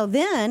 And so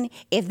then,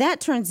 if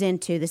that turns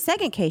into the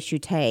second case you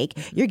take,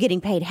 you're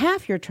getting paid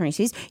half your attorney's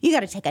fees. You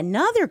got to take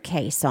another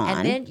case on,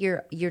 and then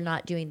you're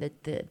not doing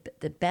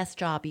the best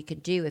job you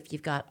could do if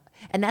you've got.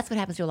 And that's what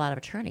happens to a lot of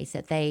attorneys,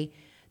 that they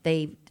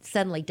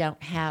suddenly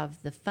don't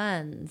have the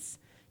funds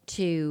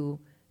to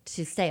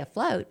stay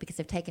afloat because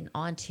they've taken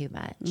on too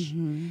much.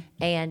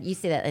 And you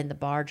see that in the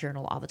Bar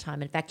Journal all the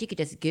time. In fact, you could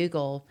just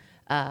Google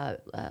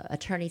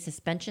attorney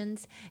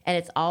suspensions, and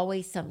it's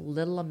always some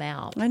little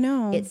amount. I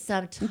know. It's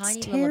some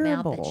tiny little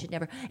amount that terrible. should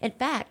never. In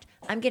fact,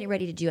 I'm getting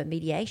ready to do a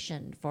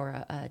mediation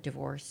for a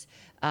divorce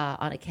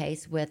on a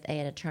case with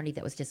an attorney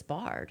that was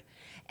disbarred.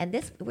 And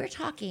we're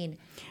talking.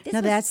 now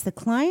that's the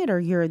client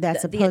or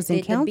that's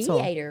opposing counsel.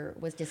 The mediator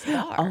was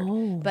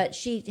disbarred, but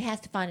she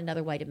has to find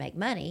another way to make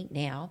money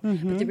now.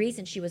 But the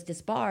reason she was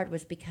disbarred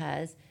was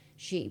because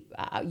she,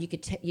 you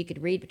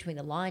could read between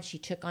the lines. She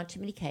took on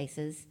too many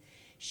cases.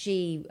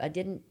 She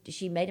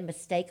She made a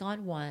mistake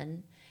on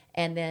one.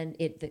 And then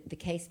the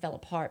case fell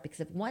apart because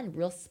of one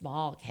real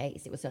small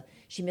case.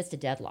 She missed a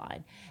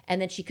deadline,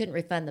 and then she couldn't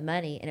refund the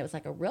money, and it was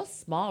like a real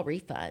small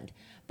refund.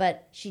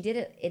 But she did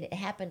it. It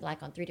happened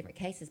like on 3 different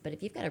cases. But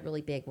if you've got a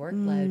really big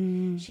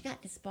workload, she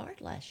got disbarred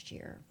last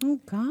year.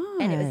 Oh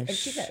gosh! And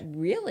she's a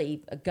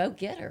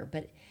go-getter,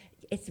 but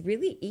it's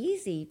really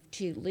easy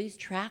to lose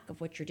track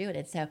of what you're doing.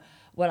 And so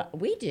what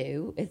we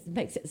do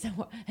makes it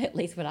so. At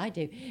least what I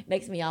do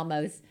makes me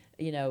almost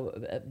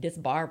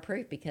disbar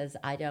proof because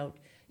I don't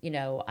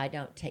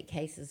take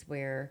cases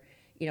where,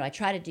 I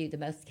try to do the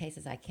most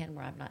cases I can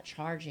where I'm not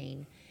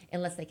charging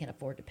unless they can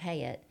afford to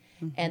pay it.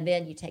 And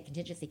then you take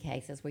contingency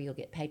cases where you'll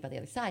get paid by the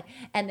other side.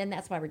 And then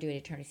that's why we're doing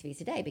attorney's fees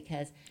today,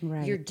 because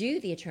you're due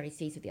the attorney's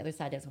fees if the other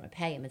side doesn't want to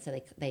pay them. And so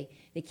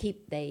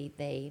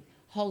they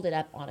hold it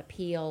up on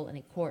appeal and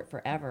in court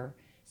forever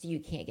so you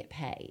can't get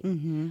paid.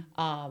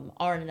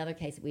 Or in another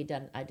case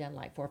I'd done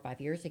like 4 or 5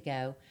 years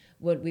ago,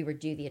 when we were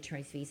due the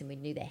attorney's fees and we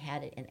knew they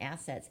had it in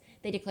assets,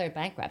 they declared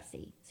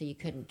bankruptcy, so you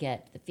couldn't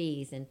get the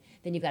fees, and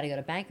then you've got to go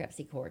to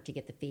bankruptcy court to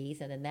get the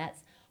fees, and then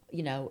that's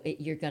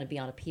you're going to be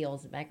on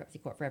appeals in bankruptcy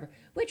court forever,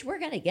 which we're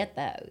going to get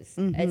those.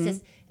 It's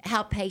just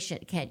how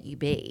patient can you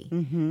be,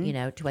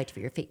 to wait for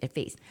your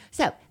fees.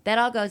 So that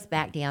all goes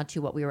back down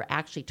to what we were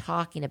actually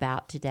talking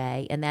about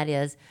today, and that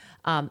is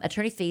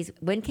attorney's fees.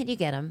 When can you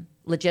get them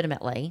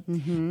legitimately,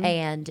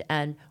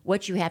 and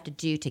what you have to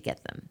do to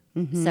get them.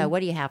 So what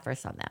do you have for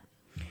us on that?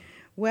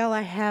 Well,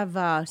 I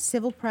have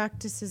Civil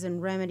Practices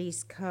and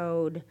Remedies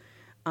Code,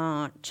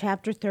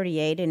 Chapter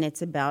 38, and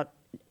it's about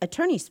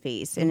attorney's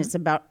fees, and it's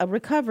about a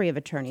recovery of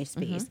attorney's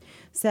fees.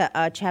 So,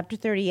 Chapter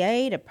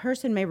 38, a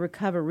person may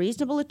recover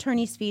reasonable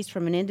attorney's fees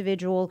from an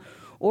individual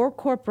or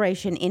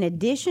corporation in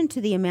addition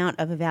to the amount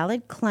of a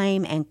valid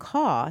claim and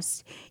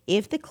cost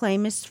if the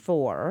claim is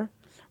for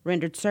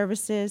rendered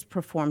services,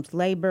 performed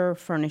labor,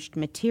 furnished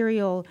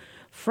material,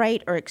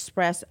 freight or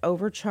express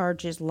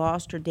overcharges,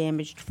 lost or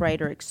damaged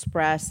freight or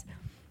express,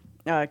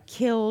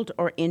 killed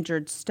or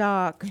injured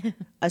stock,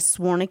 a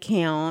sworn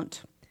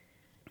account,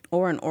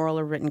 or an oral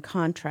or written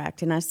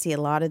contract. And I see a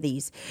lot of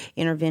these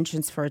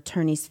interventions for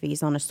attorney's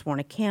fees on a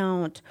sworn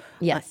account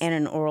and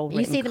an oral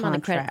written contract. You see them on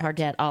the credit card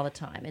debt all the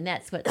time. And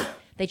that's what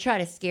they try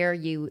to scare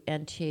you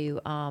into.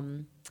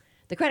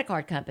 The credit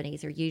card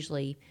companies are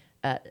usually,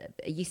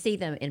 you see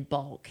them in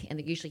bulk, and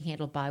they're usually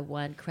handled by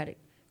one credit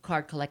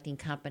card collecting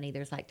company.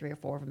 There's like 3 or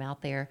 4 of them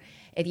out there.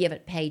 If you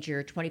haven't paid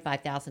your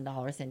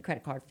 $25,000 in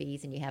credit card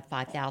fees and you have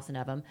 5,000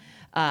 of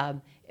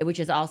them, which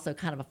is also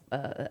kind of,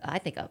 I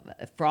think, a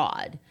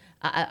fraud.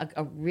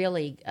 A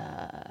really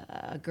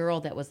a girl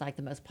that was like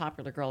the most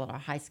popular girl at our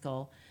high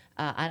school.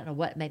 I don't know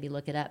what made me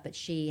look it up, but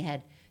she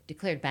had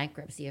declared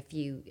bankruptcy a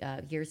few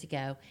years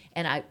ago.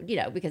 And I,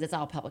 because it's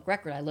all public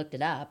record, I looked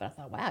it up and I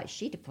thought, wow, is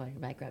she declaring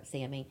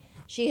bankruptcy? I mean,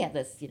 she had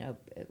this,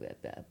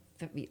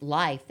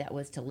 life that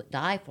was to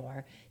die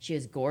for. She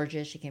was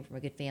gorgeous. She came from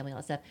a good family, all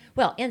that stuff.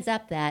 Well, ends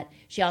up that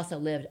she also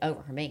lived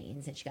over her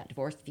means and she got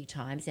divorced a few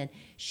times. And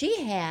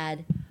she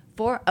had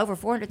over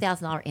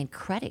 $400,000 in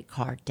credit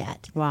card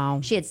debt.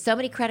 Wow. She had so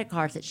many credit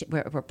cards that were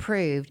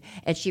approved,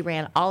 and she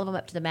ran all of them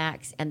up to the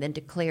max and then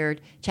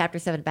declared Chapter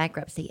 7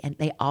 bankruptcy, and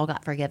they all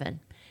got forgiven.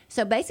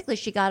 So basically,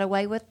 she got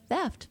away with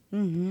theft.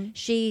 Mm-hmm.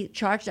 She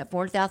charged up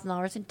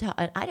 $400,000 in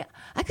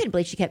I couldn't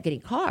believe she kept getting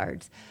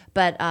cards,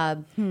 but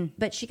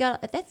she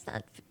got, that's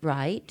not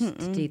right to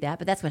do that.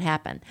 But that's what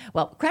happened.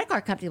 Well, credit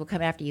card companies will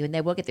come after you, and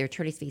they will get their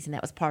attorney's fees, and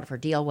that was part of her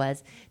deal.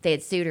 Was they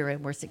had sued her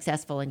and were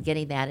successful in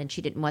getting that, and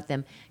she didn't want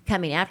them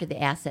coming after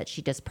the assets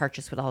she just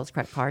purchased with all those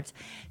credit cards.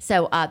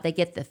 So they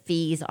get the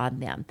fees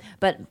on them.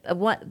 But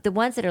the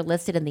ones that are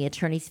listed in the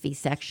attorney's fee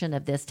section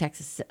of this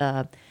Texas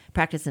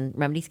Practice and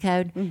Remedies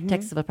Code,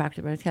 Texas Civil Practice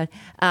and Remedies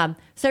Code,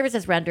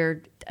 services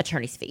rendered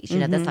attorney's fees.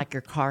 That's like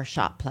your car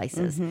shop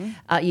places.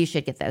 You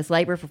should get those.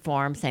 Labor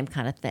performed, same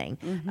kind of thing.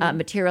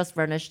 Materials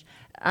furnished.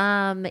 You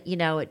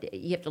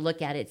have to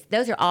look at it.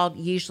 Those are all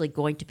usually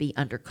going to be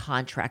under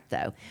contract,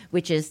 though,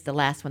 which is the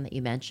last one that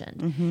you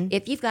mentioned.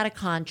 If you've got a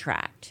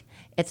contract,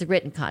 it's a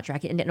written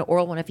contract, and an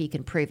oral one if you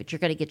can prove it. You're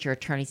going to get your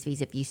attorney's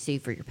fees if you sue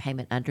for your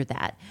payment under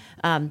that.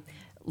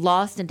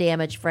 Lost and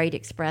damaged freight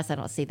express. I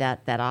don't see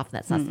that often.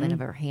 That's not something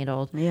I've ever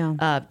handled.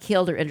 Yeah.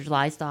 Killed or injured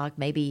livestock,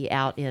 maybe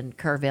out in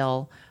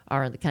Kerrville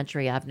or in the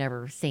country. I've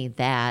never seen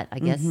that.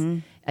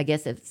 I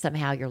guess if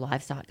somehow your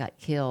livestock got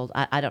killed,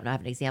 I don't know. I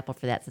have an example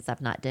for that since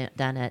I've not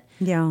done it.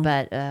 Yeah.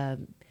 But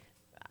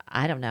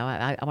I don't know.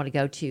 I want to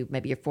go to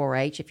maybe your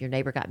 4-H if your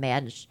neighbor got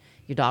mad and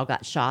your dog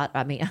got shot.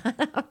 I mean, I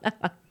don't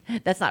know.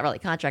 That's not really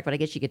contract, but I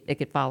guess it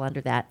could fall under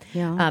that.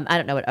 Yeah. I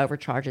don't know what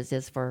overcharges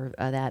is for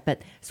that,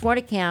 but sworn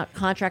account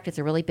contract is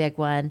a really big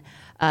one.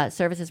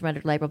 Services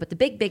rendered labor, but the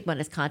big one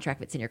is contract.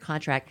 If it's in your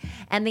contract,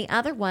 and the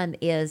other one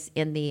is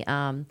in the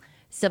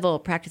Civil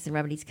Practice and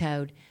Remedies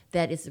Code.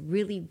 That is a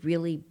really,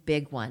 really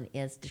big one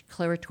is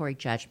declaratory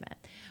judgment.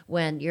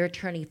 When your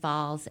attorney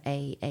files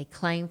a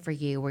claim for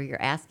you where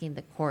you're asking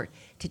the court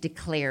to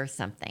declare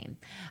something.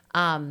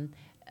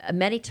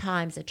 Many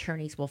times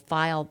attorneys will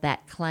file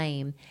that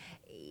claim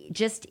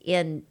just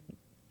even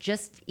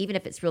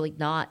if it's really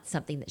not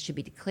something that should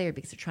be declared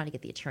because they're trying to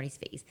get the attorney's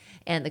fees,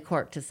 and the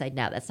court to say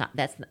no,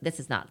 this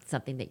is not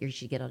something that you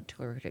should get on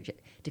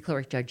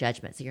declaratory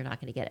judgment, so you're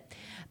not going to get it.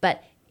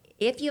 But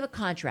if you have a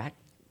contract,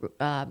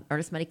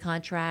 earnest money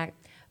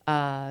contract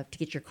to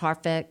get your car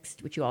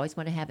fixed, which you always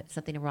want to have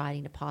something in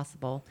writing if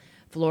possible,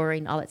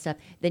 flooring, all that stuff,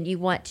 then you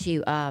want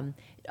to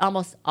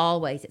almost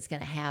always it's going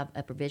to have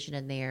a provision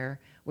in there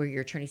where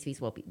your attorney's fees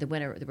will be the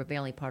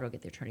prevailing party will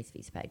get their attorney's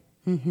fees paid.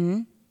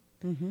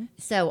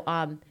 So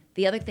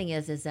the other thing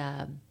is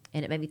and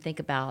it made me think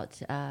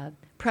about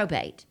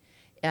probate.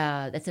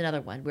 That's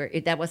another one where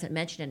that wasn't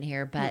mentioned in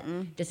here, but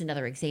just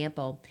another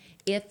example.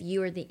 If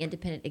you are the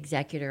independent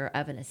executor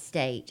of an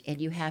estate and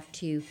you have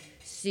to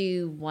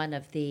sue one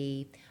of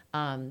the,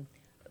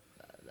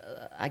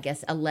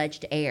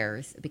 alleged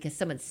heirs because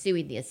someone's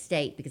suing the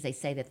estate because they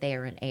say that they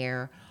are an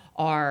heir,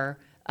 or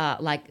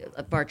like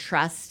for a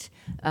trust,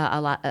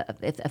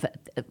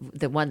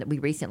 the one that we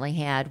recently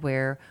had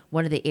where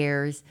one of the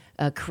heirs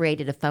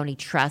created a phony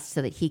trust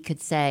so that he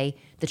could say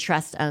the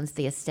trust owns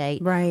the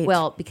estate. Right.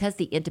 Well, because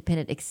the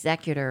independent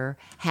executor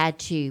had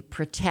to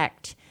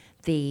protect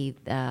the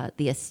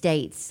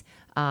estate's,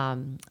 what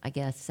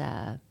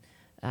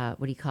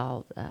do you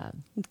call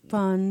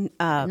Fun.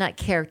 not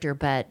character,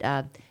 but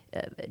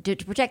to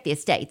protect the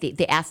estate,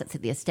 the assets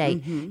of the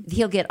estate,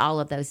 he'll get all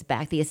of those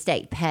back. The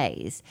estate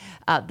pays.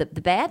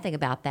 The bad thing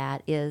about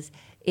that is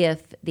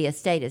if the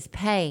estate is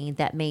paying,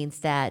 that means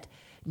that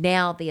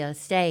now the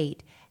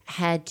estate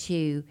had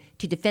to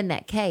defend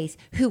that case.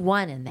 Who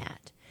won in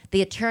that?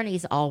 The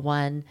attorneys all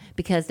won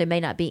because there may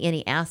not be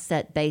any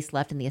asset base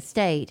left in the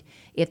estate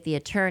if the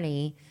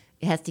attorney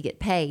has to get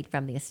paid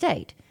from the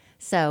estate.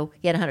 So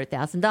you had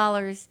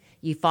 $100,000.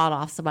 You fought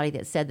off somebody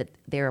that said that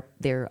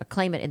they're a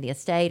claimant in the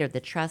estate or the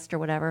trust or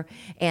whatever,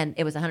 and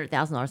it was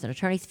 $100,000 in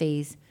attorney's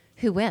fees.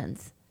 Who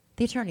wins?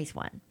 The attorneys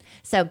won.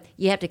 So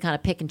you have to kind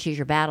of pick and choose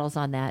your battles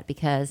on that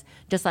because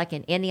just like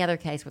in any other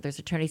case where there's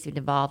attorneys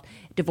involved,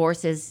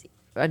 divorce is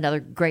another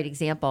great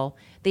example.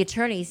 The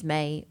attorneys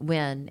may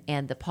win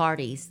and the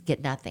parties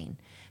get nothing.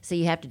 So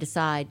you have to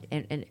decide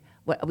and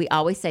what we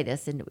always say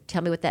this, and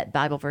tell me what that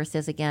Bible verse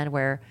is again,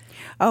 where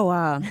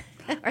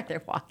where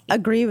they're walking.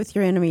 Agree with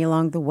your enemy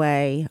along the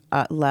way,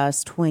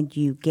 lest when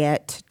you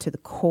get to the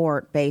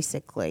court,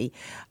 basically,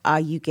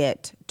 you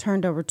get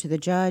turned over to the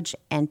judge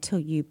and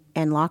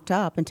locked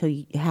up until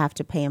you have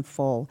to pay in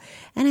full.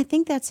 And I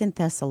think that's in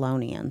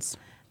Thessalonians.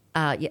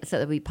 Yeah, so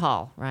that would be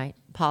Paul, right?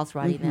 Paul's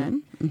writing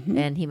that,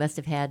 and he must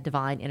have had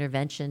divine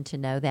intervention to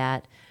know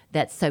that.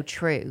 That's so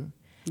true.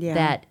 Yeah.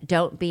 That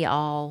don't be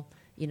all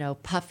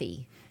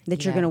puffy.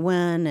 That you're going to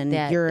win, and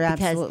you're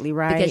absolutely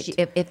right. Because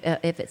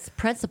if it's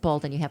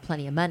principled and you have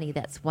plenty of money,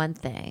 that's one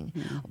thing.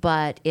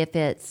 But if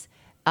it's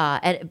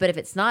if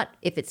it's not,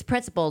 if it's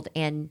principled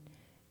and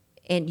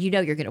you're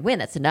going to win,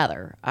 that's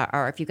another.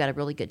 Or if you've got a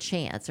really good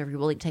chance, or if you're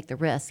willing to take the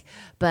risk.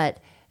 But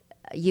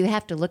you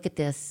have to look at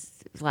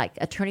this like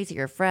attorneys are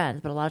your friends,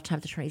 but a lot of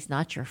times attorney's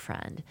not your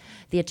friend.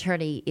 The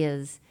attorney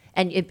is.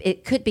 And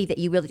it could be that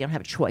you really don't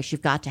have a choice.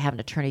 You've got to have an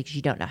attorney because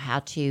you don't know how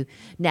to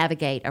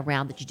navigate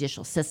around the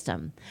judicial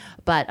system.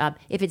 But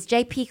if it's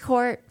JP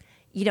Court,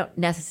 you don't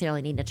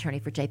necessarily need an attorney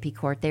for JP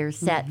Court. They're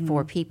set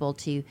for people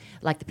to,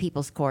 like the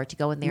People's Court, to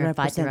go in there and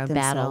fight their own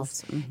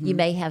battles. You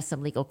may have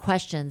some legal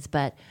questions,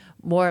 but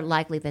more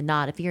likely than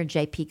not, if you're in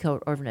JP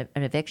Court or an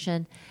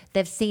eviction,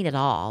 they've seen it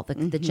all.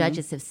 The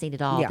judges have seen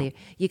it all. Yeah.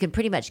 You can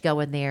pretty much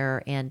go in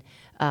there and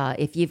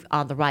if you're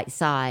on the right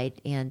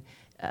side and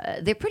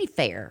they're pretty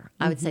fair.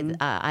 I would say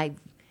that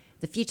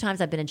the few times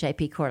I've been in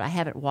JP Court, I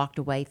haven't walked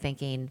away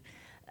thinking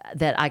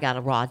that I got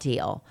a raw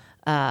deal.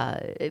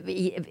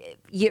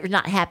 You're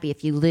not happy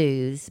if you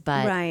lose,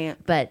 but Right.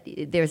 but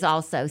there's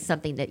also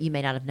something that you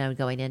may not have known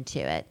going into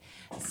it.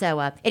 So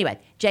anyway,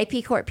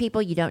 JP Court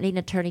people, you don't need an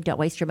attorney. Don't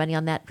waste your money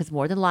on that because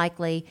more than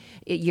likely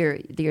your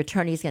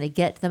attorney is going to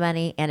get the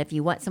money. And if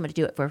you want someone to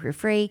do it for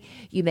free,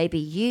 you may be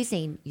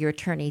using your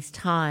attorney's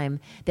time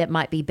that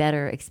might be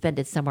better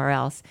expended somewhere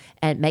else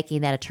and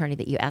making that attorney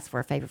that you asked for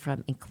a favor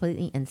from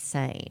completely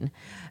insane.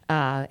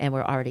 And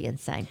we're already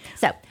insane.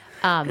 So.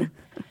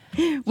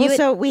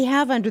 So we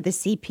have under the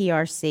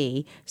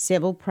CPRC,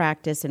 Civil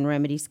Practice and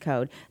Remedies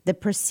Code, the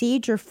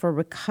procedure for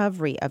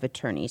recovery of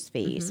attorney's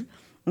fees.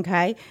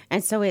 Okay?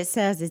 And so it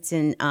says it's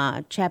in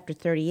Chapter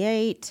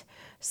 38,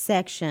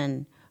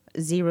 Section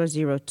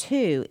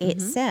 002.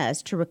 It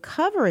says to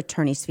recover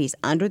attorney's fees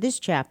under this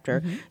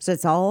chapter, so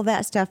it's all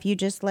that stuff you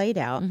just laid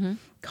out,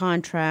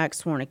 contract,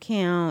 sworn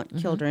account,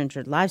 killed or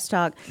injured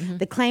livestock.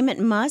 The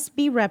claimant must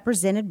be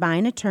represented by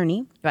an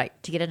attorney. Right,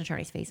 to get an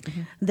attorney's fees.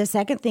 The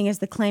second thing is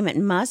the claimant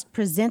must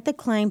present the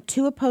claim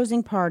to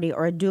opposing party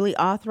or a duly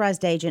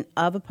authorized agent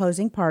of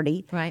opposing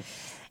party. Right.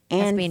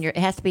 And It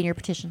has to be in your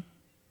petition.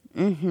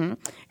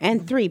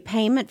 And 3,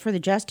 payment for the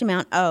just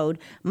amount owed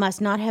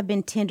must not have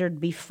been tendered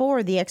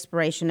before the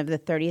expiration of the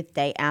 30th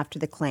day after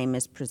the claim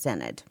is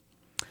presented.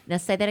 Now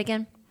say that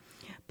again.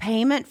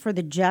 Payment for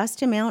the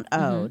just amount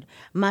owed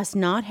must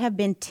not have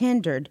been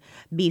tendered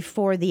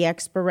before the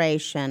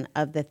expiration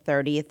of the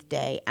 30th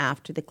day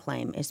after the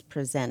claim is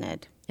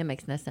presented. It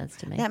makes no sense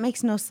to me. That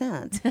makes no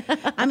sense.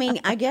 I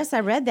mean, I guess I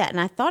read that and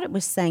I thought it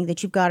was saying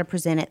that you've got to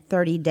present it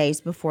 30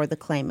 days before the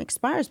claim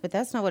expires, but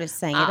that's not what it's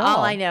saying at all.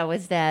 All I know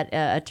is that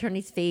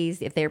attorney's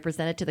fees, if they're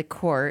presented to the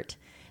court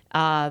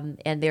and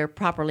they're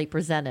properly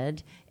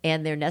presented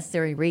and they're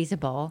necessary and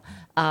reasonable,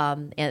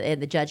 and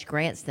the judge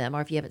grants them,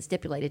 or if you haven't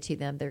stipulated to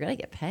them, they're going to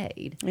get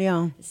paid.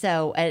 Yeah.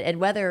 So, and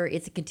whether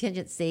it's a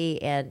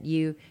contingency and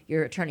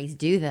your attorneys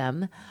do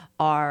them,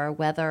 or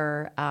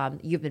whether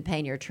you've been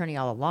paying your attorney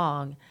all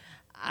along,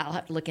 I'll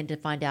have to look into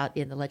find out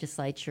in the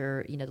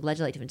legislature, the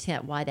legislative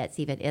intent, why that's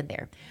even in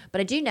there.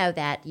 But I do know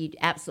that you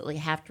absolutely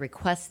have to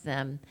request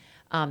them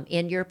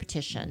in your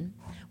petition,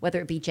 whether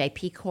it be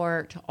JP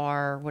Court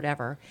or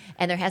whatever,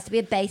 and there has to be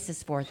a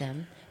basis for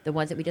them, the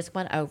ones that we just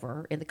went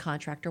over in the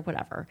contract or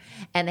whatever,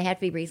 and they have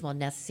to be reasonable and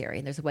necessary,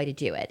 and there's a way to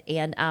do it.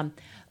 And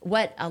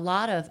what a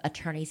lot of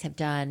attorneys have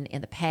done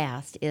in the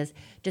past is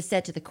just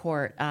said to the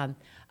court,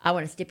 I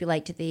want to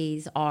stipulate to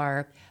these,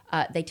 or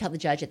they tell the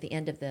judge at the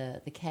end of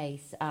the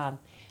case, I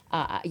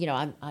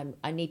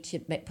need to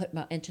put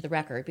into the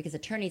record, because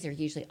attorneys are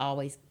usually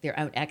always their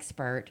own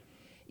expert.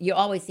 You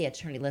always see an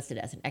attorney listed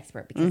as an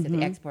expert because they're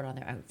the expert on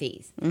their own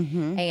fees.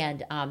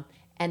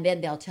 And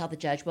then they'll tell the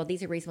judge, well,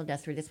 these are reasonable and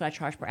necessary. This is what I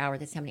charge per hour.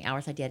 This is how many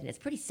hours I did. And it's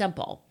pretty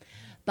simple.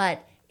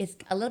 But it's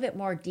a little bit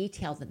more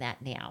detailed than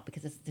that now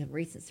because it's the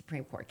recent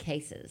Supreme Court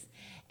cases.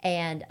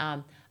 And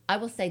I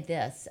will say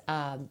this,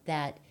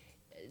 that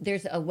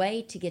there's a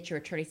way to get your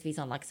attorney's fees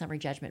on like summary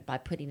judgment by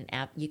putting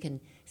you can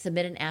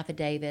submit an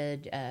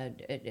affidavit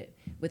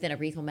within a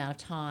reasonable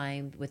amount of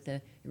time with the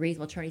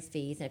reasonable attorney's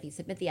fees. And if you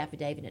submit the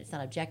affidavit and it's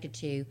not objected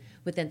to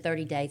within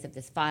 30 days of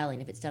this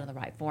filing, if it's done in the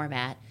right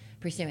format,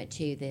 pursuant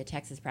to the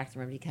Texas Practice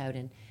and Remedy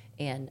Code,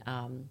 and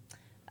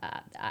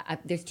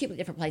there's 2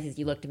 different places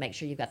you look to make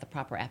sure you've got the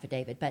proper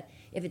affidavit. But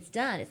if it's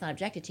done, it's not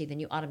objected to, then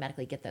you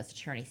automatically get those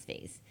attorney's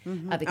fees.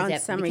 On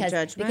summary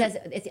judgment? Because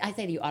I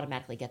say that you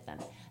automatically get them.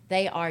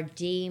 They are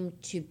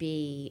deemed to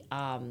be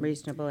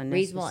reasonable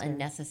and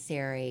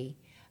necessary,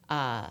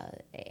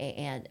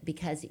 and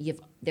because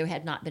there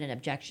had not been an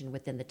objection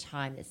within the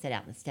time that's set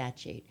out in the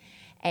statute.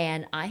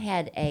 and I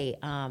had a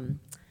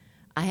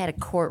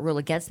court rule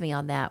against me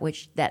on that,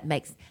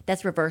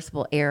 that's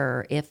reversible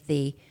error if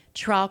the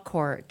trial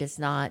court does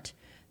not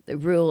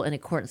rule in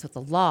accordance with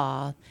the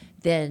law.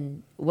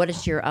 Then what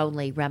is your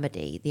only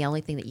remedy? The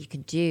only thing that you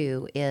can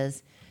do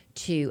is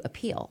to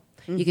appeal.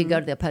 You can go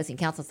to the opposing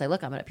counsel and say,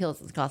 look, I'm going to appeal.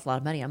 This is cost a lot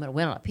of money. I'm going to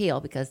win on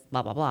appeal because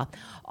blah, blah, blah.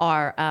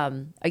 Or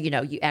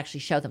you actually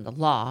show them the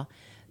law.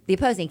 The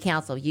opposing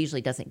counsel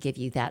usually doesn't give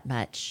you that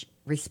much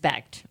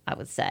respect, I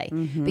would say,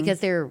 because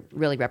they're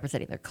really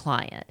representing their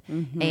client.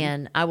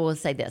 And I will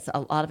say this,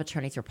 a lot of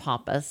attorneys are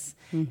pompous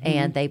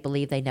and they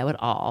believe they know it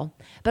all,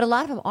 but a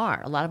lot of them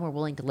aren't. A lot of them are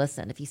willing to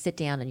listen. If you sit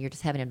down and you're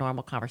just having a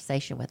normal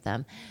conversation with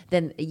them,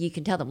 then you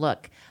can tell them,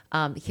 look,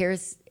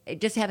 here's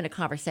just having a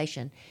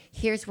conversation.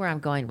 Here's where I'm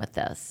going with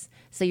this.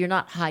 So you're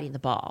not hiding the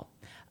ball.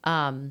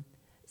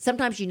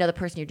 Sometimes you know the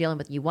person you're dealing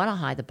with, you want to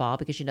hide the ball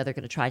because you know they're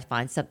going to try to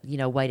find some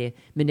way to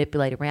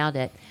manipulate around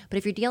it. But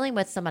if you're dealing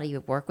with somebody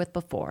you've worked with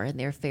before and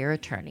they're fair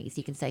attorneys,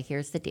 you can say,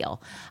 here's the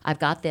deal. I've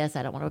got this.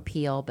 I don't want to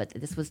appeal, but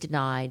this was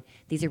denied.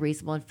 These are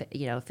reasonable and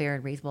fair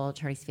and reasonable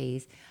attorney's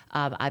fees.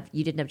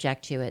 You didn't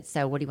object to it.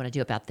 So what do you want to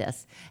do about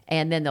this?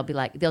 And then they'll be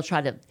like, they'll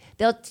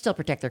still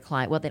protect their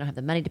client. Well, they don't have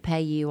the money to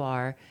pay you,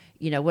 or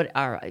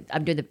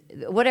I'm doing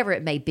whatever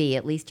it may be.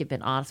 At least you've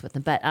been honest with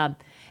them. But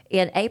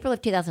in April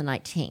of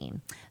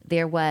 2019,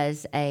 there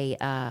was a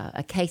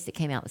case that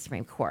came out in the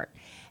Supreme Court,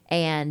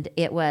 and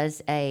it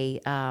was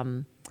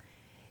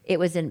it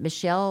was in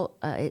Michelle.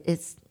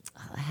 It's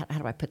how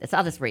do I put this?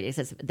 I'll just read it. It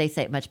says, they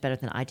say it much better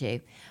than I do.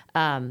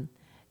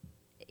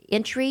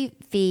 Entries,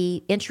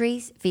 fee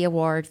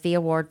award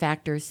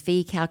factors,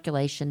 fee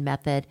calculation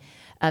method,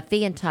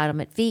 fee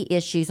entitlement, fee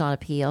issues on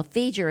appeal,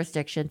 fee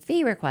jurisdiction,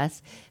 fee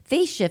requests,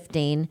 fee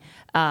shifting,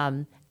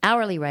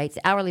 hourly rates,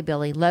 hourly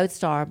billing,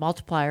 lodestar,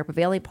 multiplier,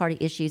 prevailing party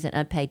issues, and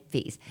unpaid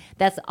fees.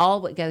 That's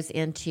all what goes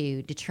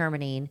into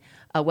determining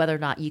whether or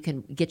not you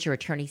can get your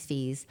attorney's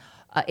fees,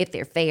 if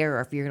they're fair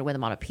or if you're going to win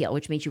them on appeal,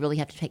 which means you really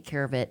have to take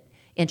care of it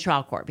in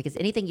trial court, because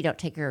anything you don't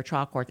take care of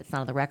trial court that's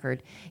not on the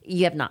record,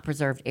 you have not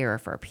preserved error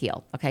for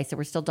appeal. Okay, so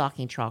we're still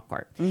docking trial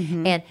court.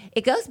 And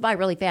it goes by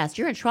really fast.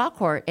 You're in trial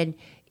court, and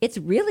it's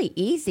really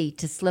easy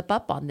to slip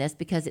up on this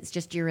because it's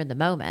just you're in the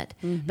moment.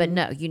 But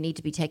no, you need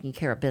to be taking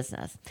care of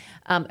business.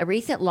 A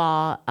recent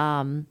law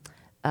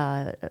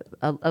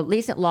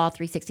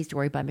 360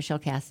 story by Michelle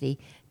Cassidy,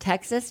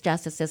 Texas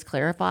justices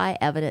clarify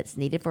evidence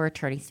needed for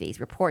attorney's fees,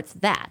 reports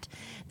that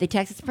the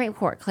Texas Supreme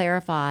Court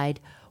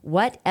clarified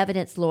what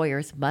evidence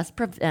lawyers must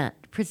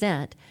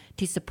present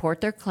to support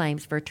their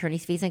claims for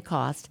attorney's fees and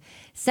costs,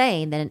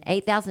 saying that an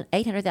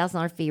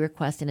 $800,000 fee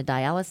request in a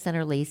dialysis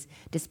center lease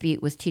dispute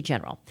was too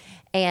general.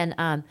 And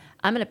I'm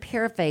going to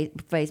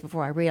paraphrase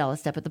before I read all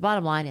this stuff, but the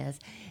bottom line is,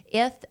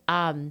 if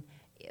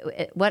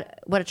what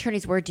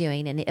attorneys were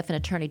doing, and if an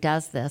attorney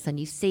does this and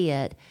you see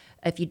it,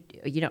 if you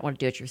don't want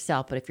to do it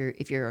yourself, but if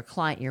you're a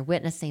client and you're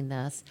witnessing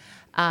this,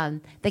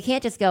 they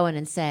can't just go in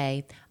and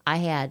say, I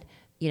had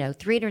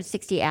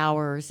 360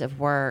 hours of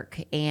work,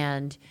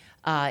 and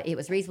it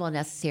was reasonable and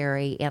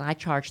necessary, and I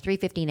charged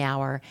 $3.50 an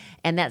hour,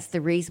 and that's the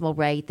reasonable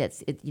rate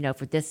that's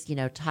for this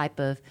type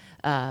of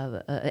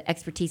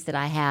expertise that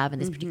I have in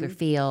this particular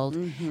field,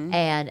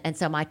 and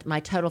so my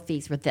total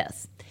fees were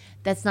this.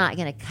 That's not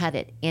going to cut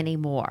it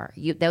anymore.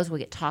 Those will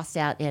get tossed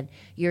out, and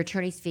your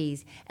attorney's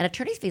fees. And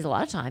attorney's fees, a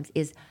lot of times,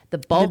 is the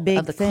bulk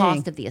of the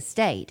cost of the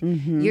estate.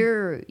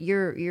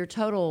 Your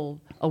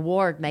total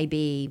award may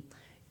be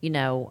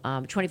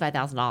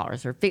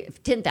 $25,000 or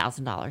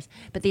 $10,000,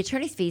 but the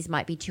attorney's fees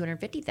might be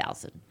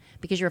 $250,000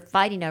 because you're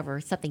fighting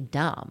over something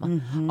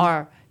dumb,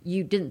 or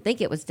you didn't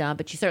think it was dumb,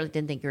 but you certainly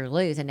didn't think you were going to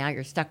lose, and now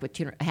you're stuck with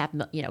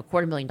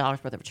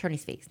 $250,000 worth of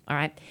attorney's fees. All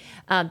right.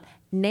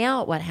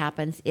 Now what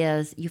happens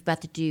is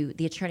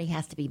the attorney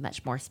has to be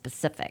much more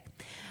specific.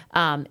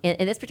 In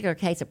this particular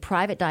case, a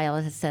private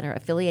dialysis center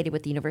affiliated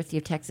with the University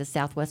of Texas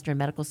Southwestern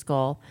Medical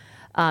School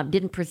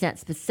didn't present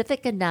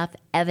specific enough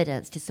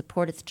evidence to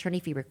support its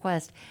attorney fee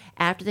request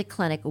after the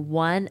clinic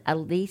won a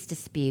lease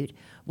dispute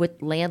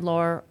with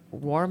landlord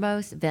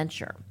Warmos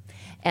Venture.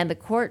 And the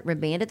court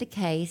remanded the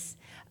case.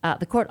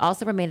 The court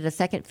also remanded a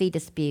second fee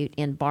dispute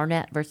in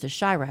Barnett versus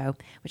Shiro,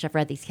 which I've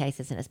read these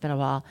cases and it's been a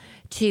while,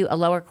 to a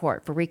lower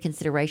court for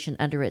reconsideration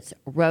under its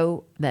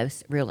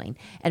Rohmos ruling.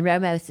 And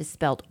Rohmos is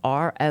spelled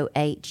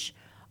ROHRMOOS.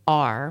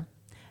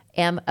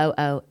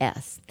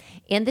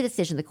 In the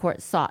decision, the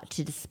court sought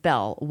to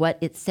dispel what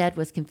it said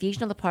was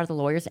confusion on the part of the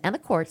lawyers and the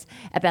courts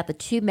about the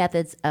two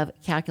methods of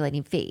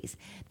calculating fees,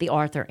 the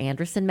Arthur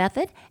Anderson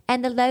method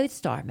and the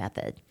Lodestar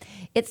method.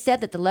 It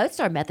said that the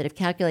Lodestar method of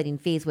calculating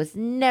fees was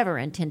never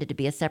intended to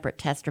be a separate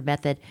test or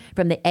method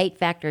from the 8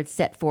 factors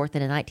set forth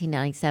in a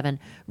 1997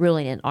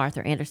 ruling in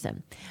Arthur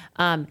Anderson.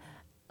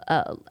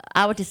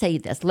 I would just say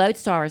this.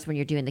 Lodestar is when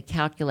you're doing the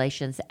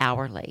calculations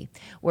hourly,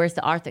 whereas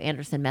the Arthur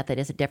Anderson method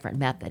is a different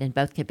method, and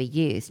both can be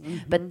used.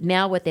 But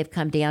now what they've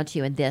come down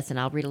to in this, and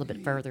I'll read a little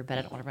bit further, but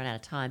I don't want to run out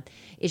of time,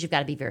 is you've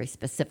got to be very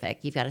specific.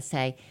 You've got to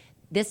say,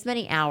 this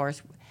many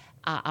hours,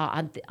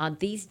 on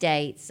these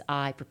dates,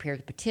 I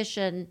prepared a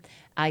petition,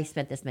 I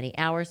spent this many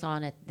hours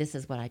on it. This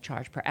is what I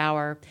charge per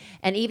hour.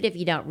 And even if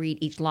you don't read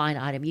each line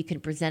item, you can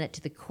present it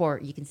to the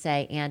court. You can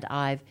say, and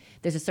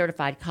there's a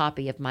certified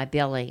copy of my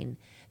billing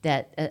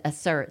that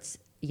asserts,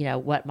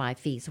 what my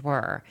fees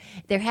were.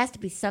 There has to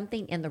be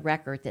something in the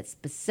record that's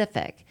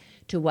specific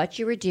to what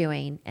you were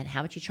doing and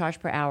how much you charge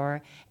per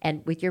hour,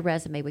 and with your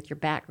resume, with your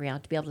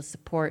background, to be able to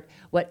support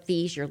what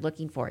fees you're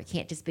looking for. It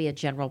can't just be a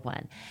general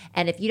one.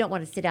 And if you don't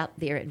want to sit out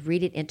there and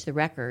read it into the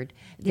record,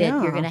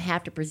 then you're going to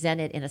have to present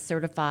it in a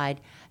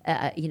certified,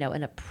 in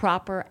a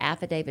proper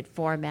affidavit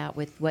format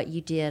with what you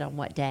did on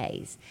what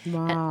days.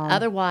 Wow. And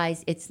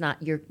otherwise, it's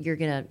not.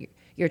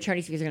 Your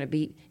attorney's fees are going to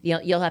be,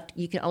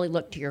 you can only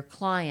look to your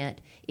client,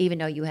 even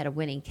though you had a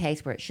winning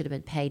case where it should have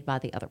been paid by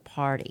the other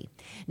party.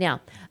 Now,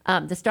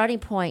 the starting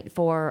point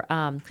for,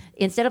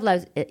 instead,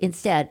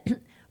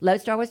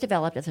 Lodestar was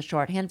developed as a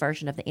shorthand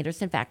version of the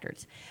Anderson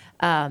factors.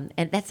 And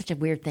that's such a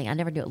weird thing. I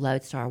never knew what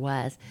Lodestar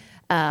was.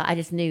 I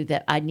just knew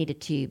that I needed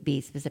to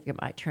be specific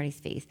about my attorney's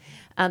fees.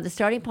 The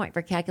starting point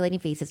for calculating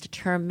fees is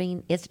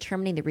determining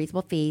the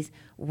reasonable fees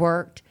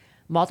worked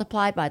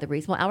multiplied by the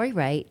reasonable hourly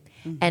rate,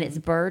 and its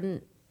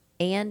burden.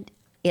 And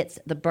it's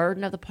the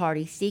burden of the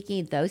party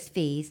seeking those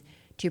fees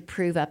to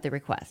prove up the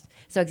request.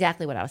 So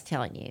exactly what I was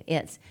telling you.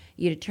 It's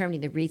you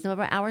determining the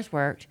reasonable hours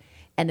worked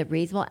and the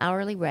reasonable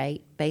hourly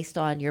rate based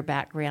on your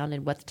background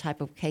and what the type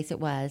of case it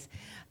was.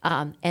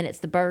 And it's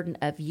the burden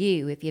of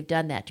you, if you've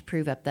done that, to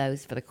prove up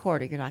those for the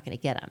court, or you're not going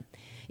to get them,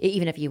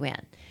 even if you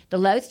win. The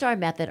Lodestar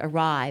method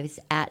arrives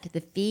at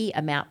the fee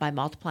amount by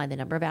multiplying the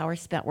number of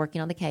hours spent working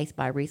on the case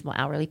by a reasonable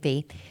hourly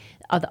fee.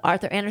 The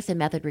Arthur Anderson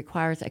method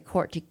requires a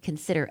court to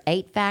consider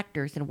 8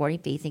 factors in awarding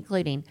fees,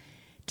 including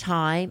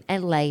time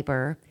and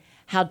labor,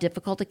 how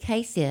difficult a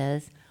case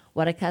is,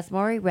 what a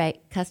customary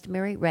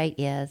rate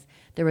is,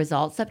 the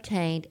results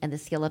obtained, and the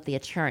skill of the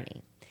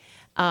attorney.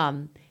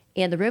 In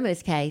the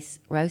Ramos case,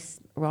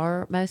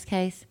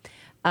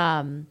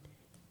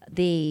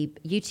 the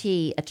UT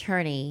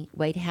attorney,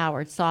 Wade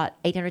Howard,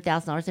 sought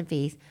 $800,000 in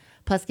fees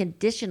plus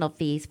conditional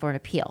fees for an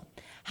appeal.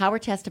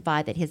 Howard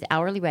testified that his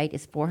hourly rate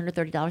is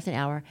 $430 an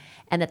hour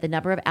and that the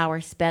number of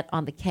hours spent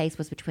on the case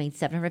was between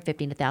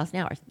 750 and 1,000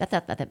 hours. That's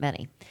not that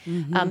many.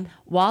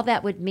 While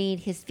that would mean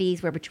his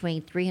fees were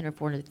between $300,000 and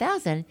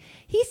 $400,000,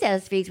 he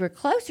says fees were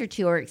closer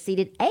to or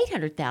exceeded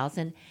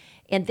 $800,000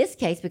 in this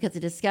case because the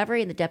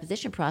discovery and the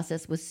deposition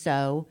process was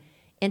so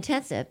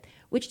intensive,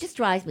 which just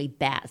drives me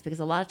bats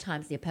because a lot of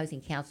times the opposing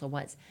counsel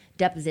wants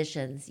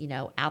depositions,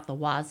 out the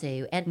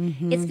wazoo. And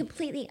it's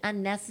completely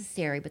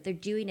unnecessary, but they're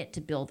doing it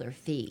to build their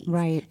fees,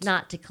 right?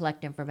 Not to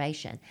collect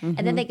information.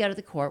 And then they go to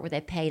the court where they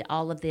paid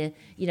all of the,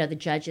 the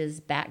judge's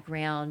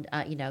background,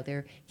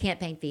 their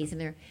campaign fees,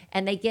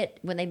 and they get,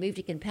 when they move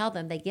to compel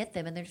them, they get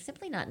them, and they're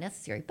simply not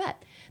necessary.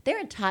 But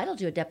they're entitled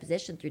to a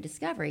deposition through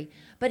discovery.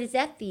 But is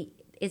that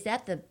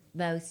the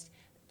most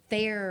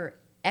fair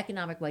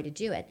economic way to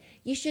do it?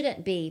 You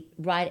shouldn't be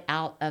right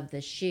out of the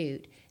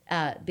chute.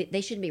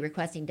 They shouldn't be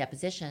requesting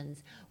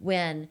depositions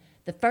when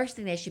the first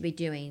thing they should be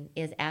doing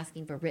is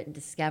asking for written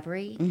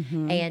discovery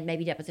and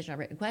maybe deposition on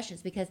written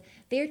questions, because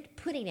they're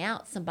putting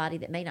out somebody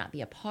that may not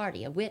be a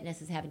party. A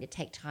witness is having to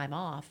take time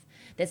off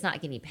that's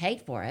not getting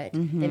paid for it.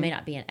 They may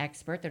not be an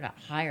expert. They're not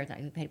hired. They're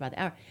not getting paid by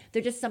the hour.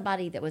 They're just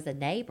somebody that was a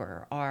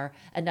neighbor or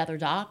another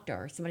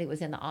doctor, or somebody that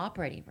was in the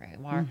operating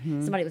room, or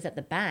somebody that was at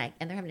the bank,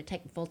 and they're having to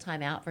take full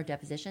time out for a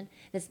deposition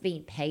that's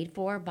being paid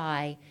for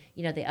by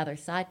the other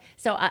side.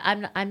 So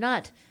I'm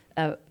not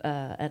a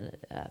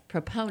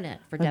proponent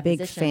for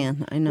deposition. A big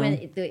fan, I know.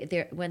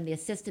 When the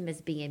system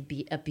is being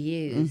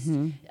abused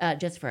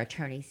just for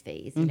attorney's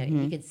fees. You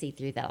can see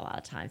through that a lot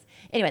of times.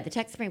 Anyway, the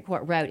Texas Supreme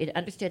Court wrote, it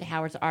understood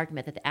Howard's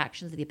argument that the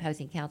actions of the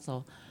opposing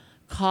counsel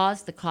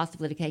caused the cost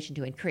of litigation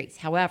to increase.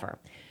 However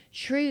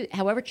true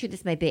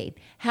this may be,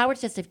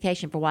 Howard's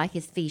justification for why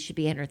his fees should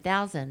be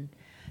 $100,000,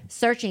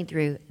 searching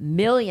through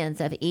millions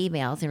of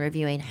emails and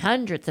reviewing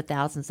hundreds of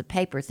thousands of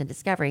papers in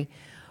discovery,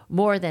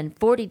 more than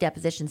 40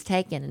 depositions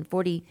taken, and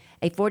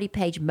a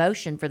 40-page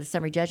motion for the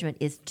summary judgment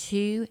is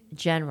too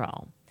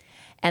general.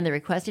 And the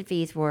requested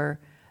fees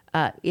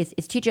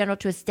is too general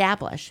to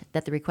establish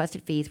that the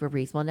requested fees were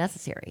reasonable and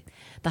necessary.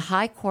 The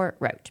High Court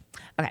wrote,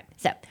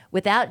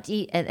 without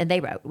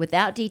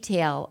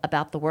detail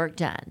about the work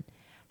done,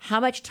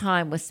 how much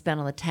time was spent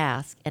on the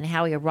task, and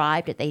how he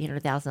arrived at the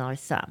 $800,000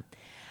 sum.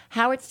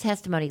 Howard's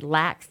testimony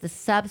lacks the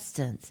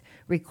substance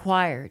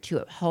required to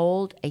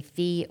uphold a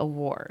fee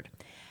award.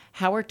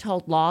 Howard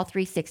told Law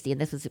 360,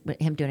 and this was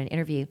him doing an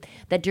interview,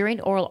 that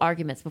during oral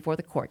arguments before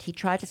the court, he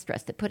tried to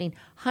stress that putting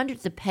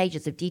hundreds of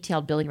pages of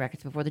detailed billing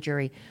records before the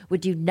jury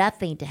would do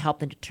nothing to help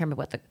them determine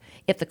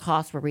if the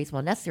costs were reasonable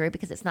and necessary,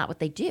 because it's not what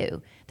they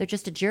do. They're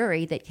just a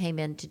jury that came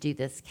in to do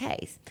this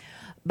case.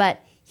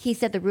 But he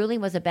said the ruling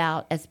was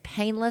about as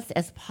painless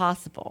as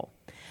possible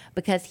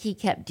because he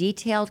kept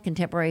detailed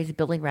contemporaneous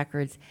billing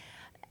records,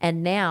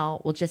 and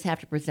now we'll just have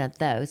to present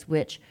those,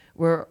 which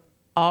were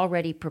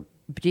already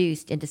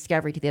produced in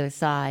discovery to the other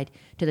side,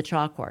 to the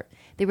trial court.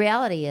 The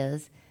reality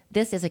is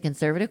This is a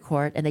conservative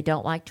court, and they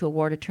don't like to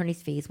award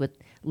attorney's fees with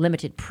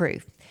limited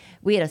proof.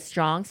 We had a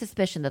strong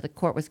suspicion that the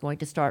court was going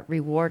to start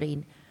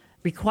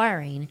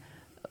requiring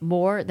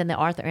more than the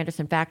Arthur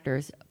Anderson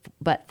factors,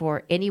 but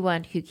for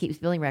anyone who keeps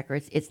billing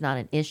records, it's not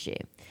an issue.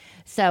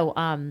 So,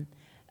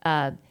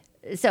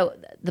 so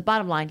the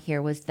bottom line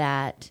here was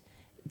that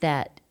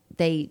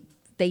they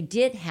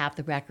did have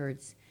the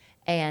records,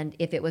 and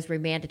if it was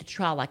remanded to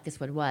trial like this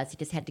one was, he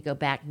just had to go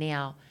back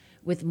now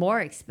with more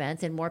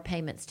expense and more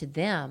payments to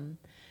them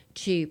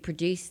to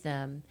produce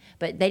them.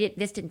 But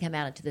this didn't come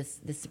out into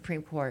the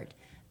Supreme Court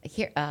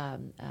here.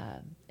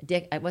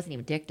 It wasn't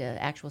even dicta,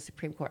 actual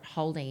Supreme Court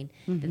holding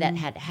that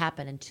had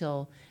happened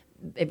until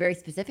very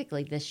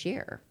specifically this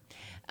year.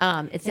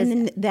 It says,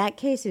 and then that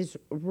case is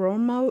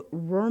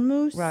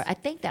Rormos? I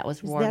think that was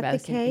Is Rormos.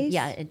 that the case?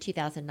 In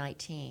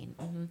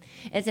 2019.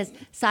 It says,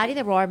 citing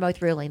the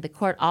Rormos ruling, the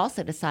court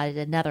also decided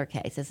another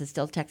case. This is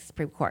still Texas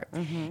Supreme Court.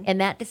 In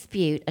that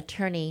dispute,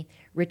 attorney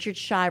Richard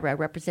Shiro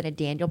represented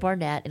Daniel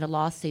Barnett in a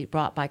lawsuit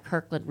brought by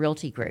Kirkland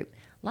Realty Group.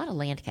 A lot of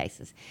land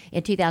cases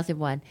in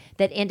 2001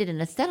 that ended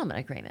in a settlement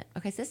agreement.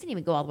 Okay, so this didn't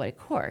even go all the way to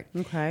court.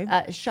 Okay.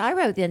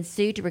 Shiro then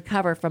sued to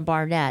recover from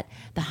Barnett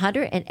the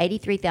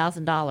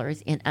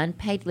 $183,000 in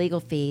unpaid legal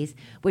fees,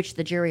 which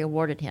the jury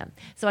awarded him.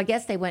 So I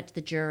guess they went to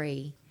the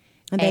jury,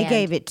 And they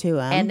gave it to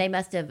him. and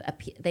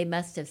they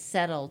must have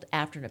settled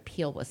after an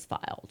appeal was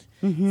filed.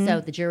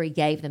 So the jury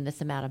gave them this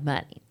amount of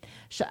money.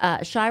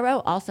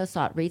 Shiro also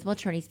sought reasonable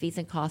attorney's fees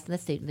and costs in the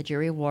suit, and the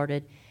jury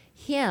awarded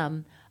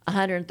him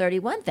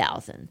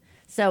 $131,000.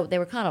 So they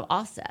were kind of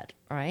offset,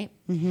 right?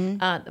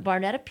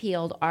 Barnett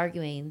appealed,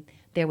 arguing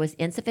there was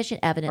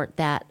insufficient evidence for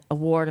that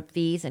award of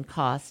fees and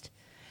cost,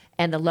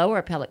 and the lower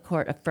appellate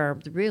court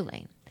affirmed the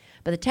ruling.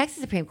 But the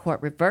Texas Supreme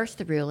Court reversed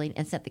the ruling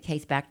and sent the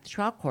case back to the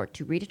trial court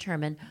to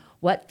redetermine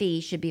what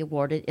fees should be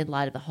awarded in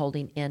light of the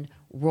holding in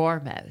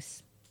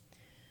Rormos.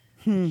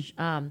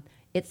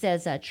 It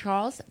says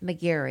Charles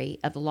McGarry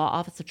of the law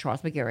office of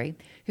Charles McGarry,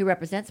 who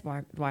represents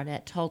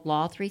Barnett, told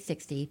Law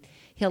 360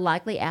 he'll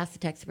likely ask the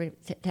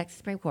Texas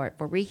Supreme Court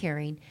for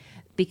rehearing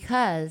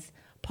because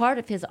part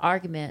of his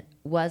argument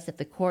was that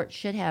the court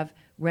should have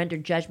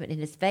rendered judgment in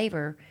his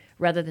favor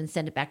rather than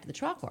send it back to the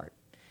trial court.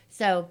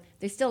 So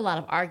there's still a lot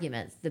of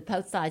arguments.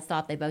 Both sides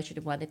thought they both should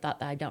have won. They thought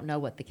that I don't know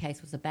what the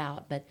case was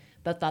about, but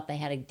both thought they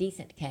had a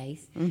decent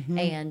case.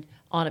 And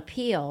on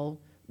appeal,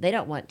 they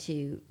don't want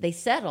to. They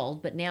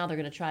settled, but now they're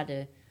going to try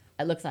to,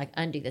 it looks like,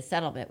 undo the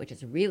settlement, which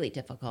is really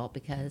difficult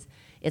because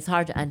it's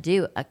hard to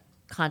undo a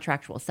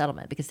contractual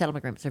settlement because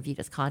settlement agreements are viewed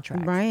as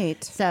contracts.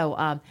 Right.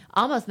 So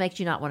almost makes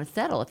you not want to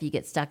settle if you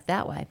get stuck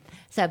that way.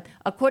 So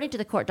according to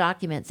the court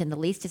documents, in the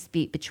lease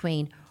dispute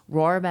between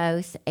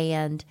Rormos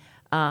and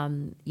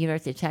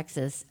University of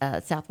Texas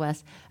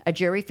Southwest, a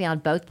jury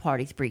found both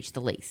parties breached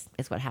the lease,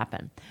 is what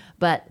happened,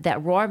 but that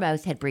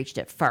Rormos had breached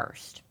it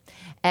first.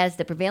 As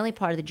the prevailing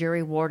party, the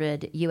jury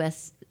awarded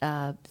U.S.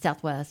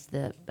 Southwest,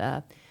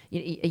 the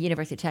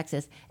University of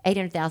Texas,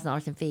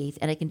 $800,000 in fees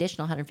and a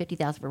conditional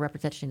 $150,000 for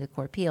representation in the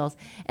Court of Appeals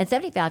and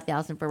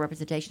 $75,000 for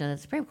representation in the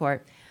Supreme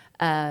Court,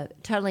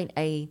 totaling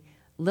a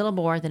little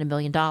more than $1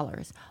 million.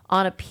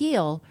 On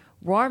appeal,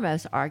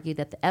 Rormos argued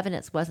that the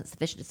evidence wasn't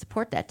sufficient to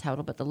support that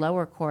total, but the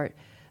lower court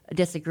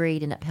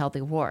disagreed and upheld the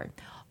award.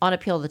 On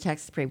appeal to the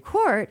Texas Supreme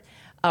Court,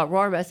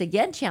 Rormos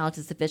again challenged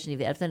the sufficiency of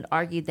the evidence and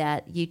argued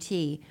that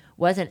UT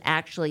wasn't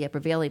actually a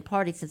prevailing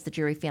party since the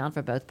jury found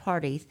for both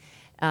parties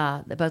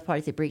that both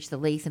parties had breached the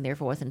lease and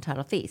therefore wasn't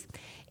entitled to fees.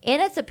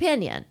 In its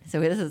opinion, so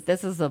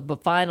this is a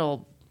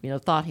final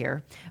thought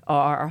here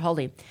or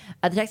holding,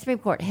 the Texas Supreme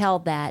Court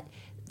held that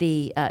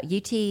the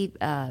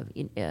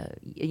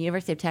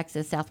University of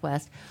Texas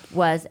Southwest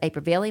was a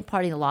prevailing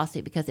party in the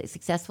lawsuit because it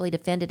successfully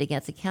defended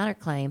against a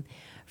counterclaim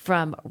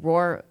from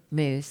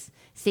Rormos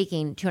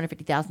seeking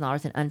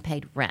 $250,000 in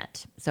unpaid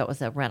rent. So it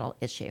was a rental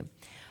issue.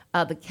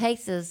 The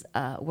cases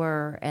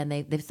were, and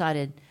they've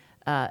cited,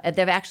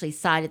 they've actually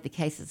cited the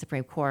case of the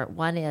Supreme Court.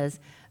 One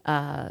is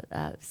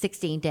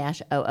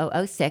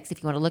 16-0006,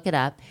 if you want to look it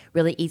up.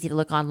 Really easy to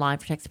look online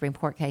for Texas Supreme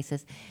Court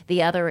cases.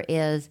 The other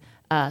is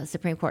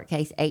Supreme Court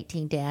case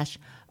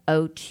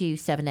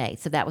 18-0278.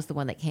 So that was the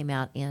one that came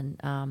out in,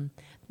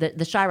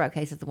 the Shiro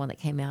case is the one that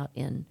came out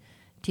in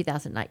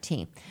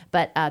 2019.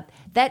 But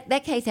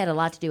that case had a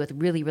lot to do with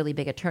really, really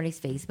big attorney's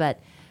fees. But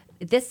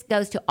this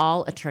goes to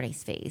all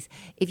attorney's fees.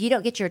 If you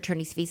don't get your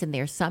attorney's fees in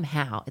there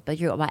somehow,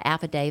 whether by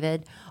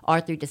affidavit or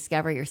through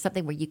discovery or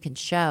something where you can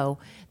show,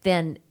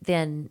 then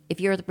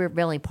if you're the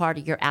prevailing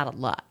party, you're out of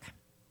luck.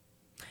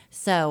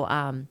 So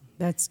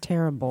that's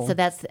terrible. So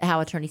that's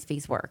how attorney's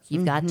fees work.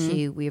 You've got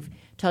to. We've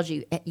told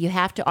you you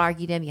have to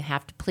argue them. You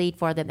have to plead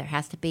for them. There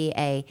has to be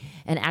an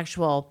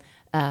actual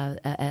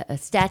a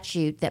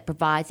statute that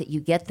provides that you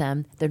get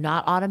them. They're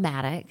not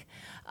automatic.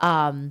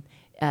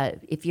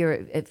 if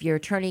your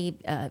attorney,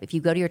 if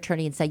you go to your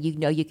attorney and say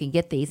you can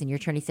get these, and your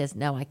attorney says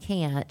no, I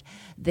can't,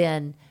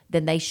 then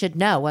they should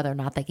know whether or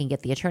not they can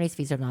get the attorney's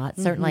fees or not.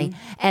 Certainly,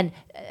 and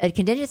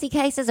contingency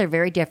cases are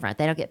very different.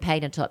 They don't get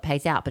paid until it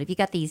pays out. But if you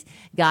got these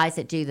guys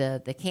that do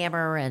the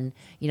camera and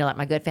like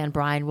my good friend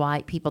Brian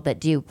White, people that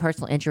do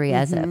personal injury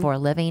for a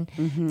living,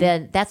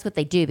 then that's what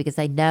they do because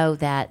they know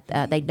that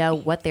they know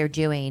what they're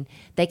doing.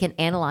 They can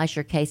analyze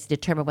your case to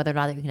determine whether or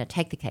not they're going to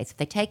take the case. If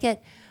they take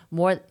it,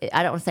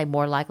 I don't want to say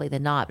more likely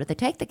than not, but if they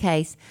take the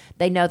case,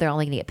 they know they're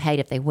only going to get paid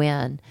if they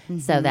win.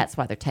 So that's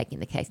why they're taking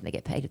the case and they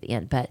get paid at the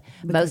end. But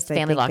most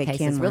family law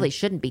cases really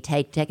shouldn't be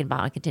taken by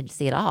on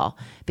contingency at all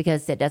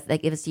because that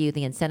gives you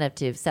the incentive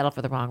to settle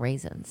for the wrong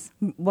reasons.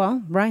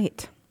 Well,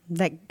 right.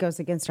 That goes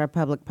against our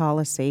public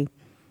policy,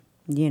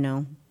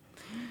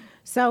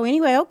 So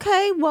anyway,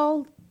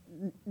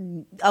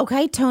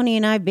 okay, Tony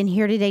and I have been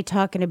here today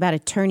talking about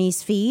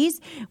attorney's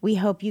fees. We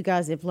hope you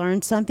guys have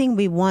learned something.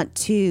 We want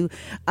to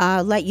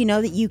let you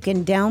know that you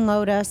can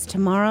download us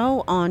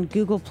tomorrow on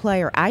Google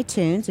Play or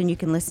iTunes, and you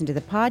can listen to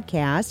the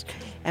podcast.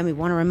 And we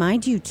want to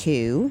remind you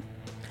to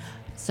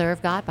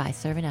serve God by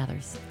serving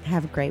others.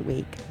 Have a great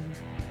week.